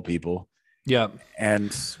control people. Yeah. And,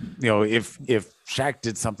 if Shaq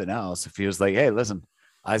did something else, if he was like, hey, listen,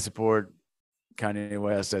 I support Kanye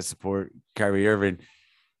West, I support Kyrie Irving,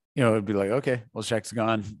 it'd be like, okay, well, Shaq's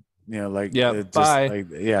gone. Bye.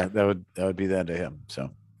 That would be the end of him.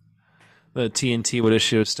 So the TNT would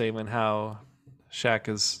issue a statement how Shaq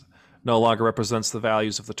is no longer represents the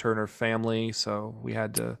values of the Turner family, so we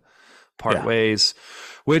had to part ways.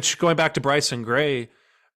 Which, going back to Bryson Gray,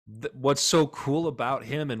 what's so cool about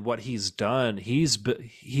him and what he's done,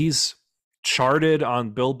 he's charted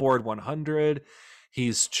on Billboard 100,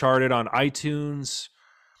 he's charted on iTunes.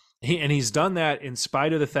 He's done that in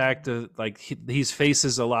spite of the fact that like he's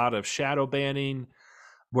faces a lot of shadow banning,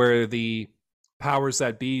 where the powers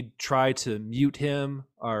that be try to mute him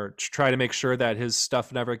or try to make sure that his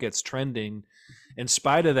stuff never gets trending. In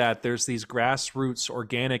spite of that, there's these grassroots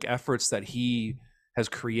organic efforts that he has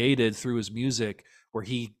created through his music, where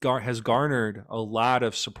he has garnered a lot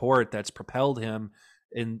of support that's propelled him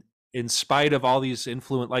in spite of all these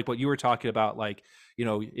influence, like what you were talking about, like,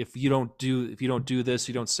 if you don't do this,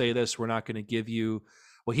 you don't say this, we're not going to give you.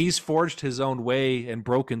 Well, he's forged his own way and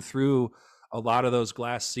broken through a lot of those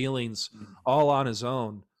glass ceilings all on his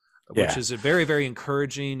own, which is very, very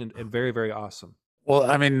encouraging and very, very awesome. Well,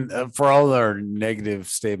 I mean, for all our negative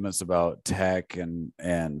statements about tech and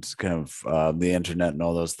kind of the internet and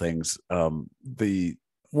all those things, the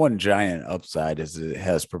one giant upside is it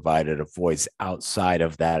has provided a voice outside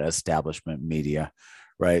of that establishment media.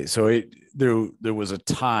 Right. So there was a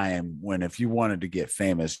time when if you wanted to get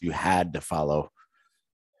famous, you had to follow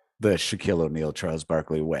the Shaquille O'Neal, Charles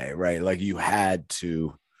Barkley way. Right. Like you had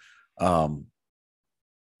to um,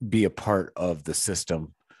 be a part of the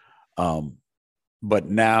system. Um, but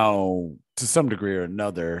now, to some degree or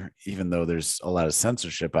another, even though there's a lot of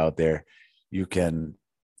censorship out there, you can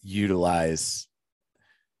utilize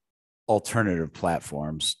alternative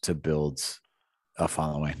platforms to build a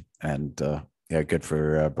following. And yeah, good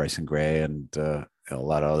for Bryson Gray and a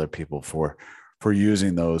lot of other people for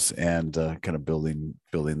using those and kind of building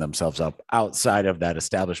themselves up outside of that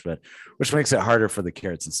establishment, which makes it harder for the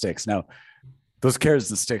carrots and sticks. Now, those carrots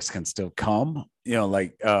and sticks can still come,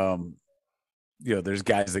 there's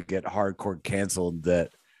guys that get hardcore canceled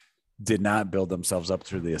that did not build themselves up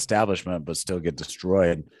through the establishment, but still get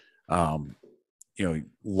destroyed. Um,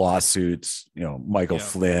 Lawsuits, Michael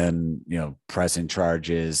Flynn, pressing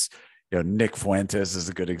charges. Nick Fuentes is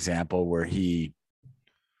a good example where he,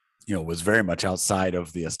 was very much outside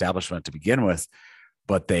of the establishment to begin with,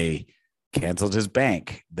 but they canceled his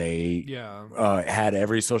bank. They had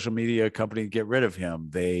every social media company get rid of him.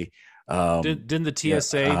 They didn't the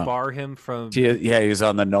TSA bar him from? He was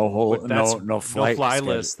on the no fly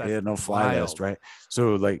list. No fly list, right?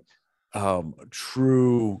 So like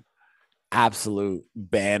true absolute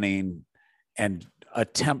banning and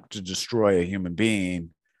attempt to destroy a human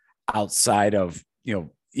being outside of,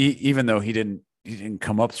 even though he didn't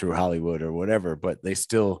come up through Hollywood or whatever, but they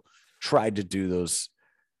still tried to do those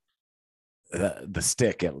the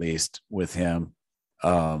stick at least with him.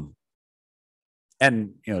 And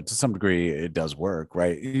to some degree it does work,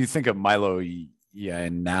 right? You think of Milo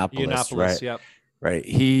Yiannopoulos, right? Yep. Right.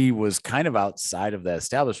 He was kind of outside of that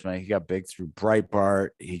establishment. He got big through Breitbart.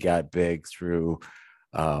 He got big through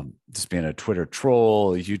just being a Twitter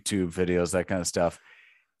troll, YouTube videos, that kind of stuff.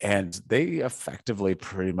 And they effectively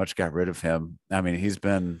pretty much got rid of him. I mean, he's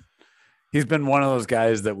been one of those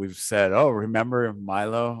guys that we've said, oh, remember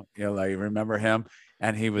Milo? Remember him?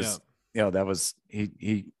 And he was, that was,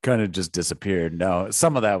 he kind of just disappeared. No,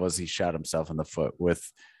 some of that was he shot himself in the foot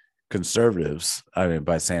with conservatives, I mean,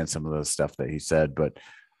 by saying some of the stuff that he said, but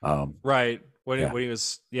right when he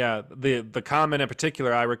was the comment in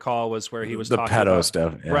particular I recall was where he was the talking pedo about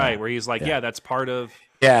stuff, right, where he's like that's part of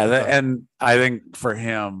and I think for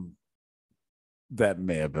him that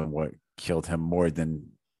may have been what killed him more than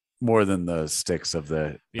the sticks of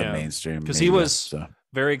the mainstream, because he was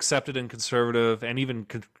very accepted in conservative and even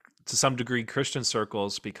to some degree Christian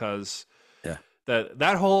circles, because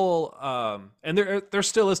that whole and there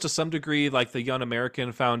still is to some degree like the Young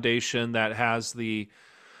American Foundation that has the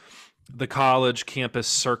college campus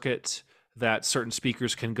circuit that certain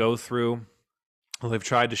speakers can go through. Well, they've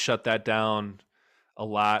tried to shut that down a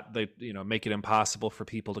lot. They make it impossible for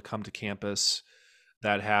people to come to campus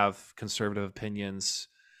that have conservative opinions,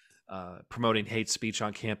 promoting hate speech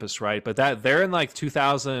on campus, right? But that they're in like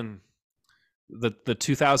 2000, the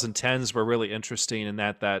 2010s were really interesting in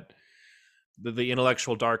that the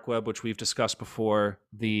intellectual dark web, which we've discussed before,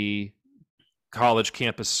 the college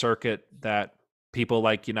campus circuit that people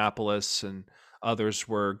like Yiannopoulos and others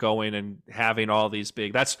were going and having all these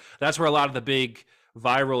big, that's where a lot of the big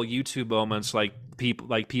viral YouTube moments, like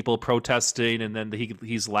people protesting and then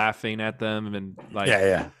he's laughing at them and like,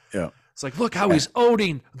 it's like, look how he's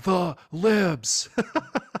owning the libs.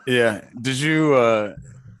 Did you,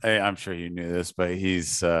 I'm sure you knew this, but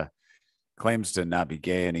he's, claims to not be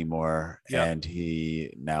gay anymore, and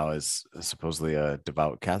he now is supposedly a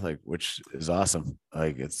devout Catholic, which is awesome.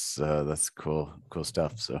 Like it's that's cool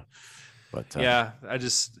stuff. So, but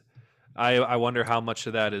I wonder how much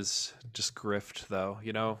of that is just grift, though.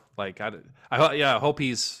 Like I hope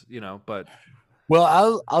he's but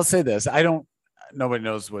well, I'll say this: nobody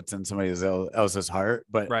knows what's in somebody else's heart,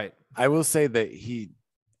 but right. I will say that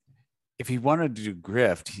if he wanted to do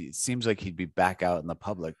grift, he seems like he'd be back out in the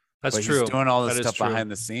public. That's but true. He's doing all this stuff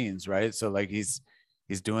behind the scenes, right? So like he's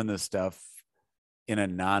doing this stuff in a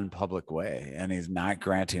non-public way, and he's not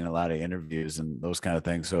granting a lot of interviews and those kind of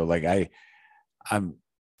things. So like I'm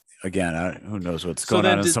again, who knows what's going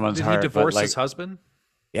on in someone's heart? Did he divorce his husband?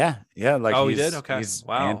 Yeah. Like he did. Okay. He's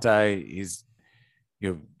wow. He's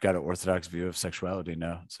got an orthodox view of sexuality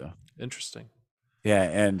now. So interesting. Yeah,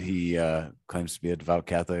 and he claims to be a devout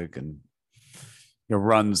Catholic and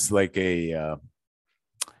runs like a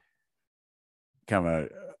kind of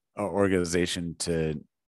a organization to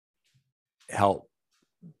help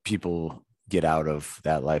people get out of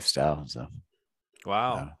that lifestyle. So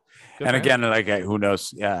wow. And again, like who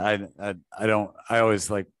knows? Yeah, I don't. I always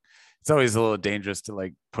like. It's always a little dangerous to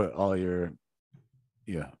like put all your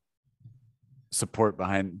support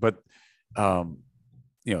behind, but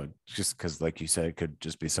just because, like you said, it could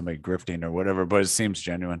just be somebody grifting or whatever. But it seems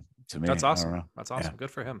genuine to me. That's awesome. That's awesome. Yeah.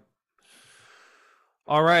 Good for him.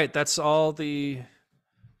 All right, that's all the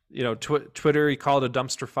Twitter, he called it a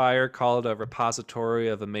dumpster fire, called it a repository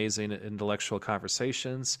of amazing intellectual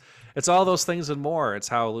conversations. It's all those things and more. It's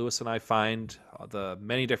how Lewis and I find the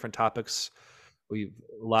many different topics. A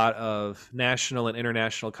lot of national and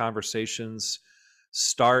international conversations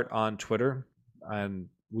start on Twitter, and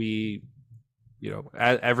we,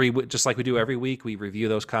 just like we do every week, we review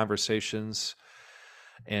those conversations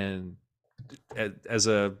and as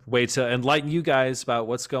a way to enlighten you guys about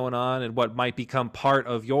what's going on and what might become part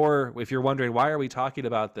of if you're wondering, why are we talking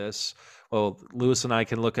about this? Well, Lewis and I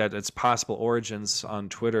can look at its possible origins on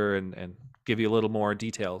Twitter and give you a little more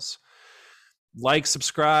details. Like,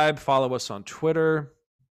 subscribe, follow us on Twitter.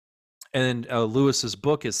 And Lewis's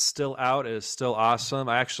book is still out. It is still awesome.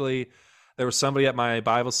 There was somebody at my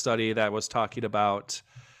Bible study that was talking about,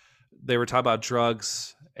 they were talking about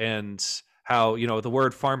drugs and how, the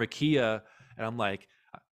word pharmakia, and I'm like,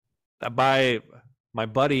 my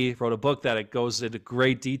buddy wrote a book that it goes into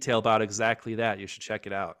great detail about exactly that. You should check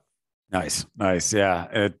it out. Nice. Yeah.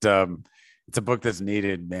 It's a book that's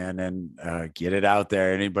needed, man, and get it out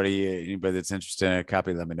there. Anybody that's interested in a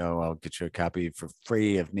copy, let me know. I'll get you a copy for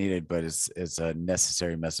free if needed, but it's a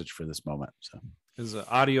necessary message for this moment. So there's an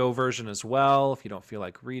audio version as well. If you don't feel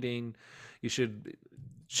like reading, you should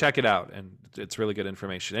check it out, and it's really good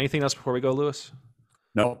information. Anything else before we go, Lewis?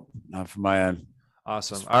 Nope, not from my end.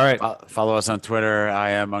 Awesome. All right. Follow us on Twitter. I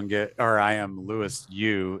am Lewis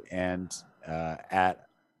U, and at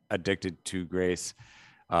Addicted to Grace.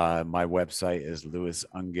 My website is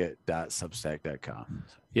lewisungit.substack.com.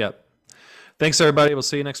 Yep. Thanks, everybody. We'll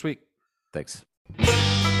see you next week. Thanks.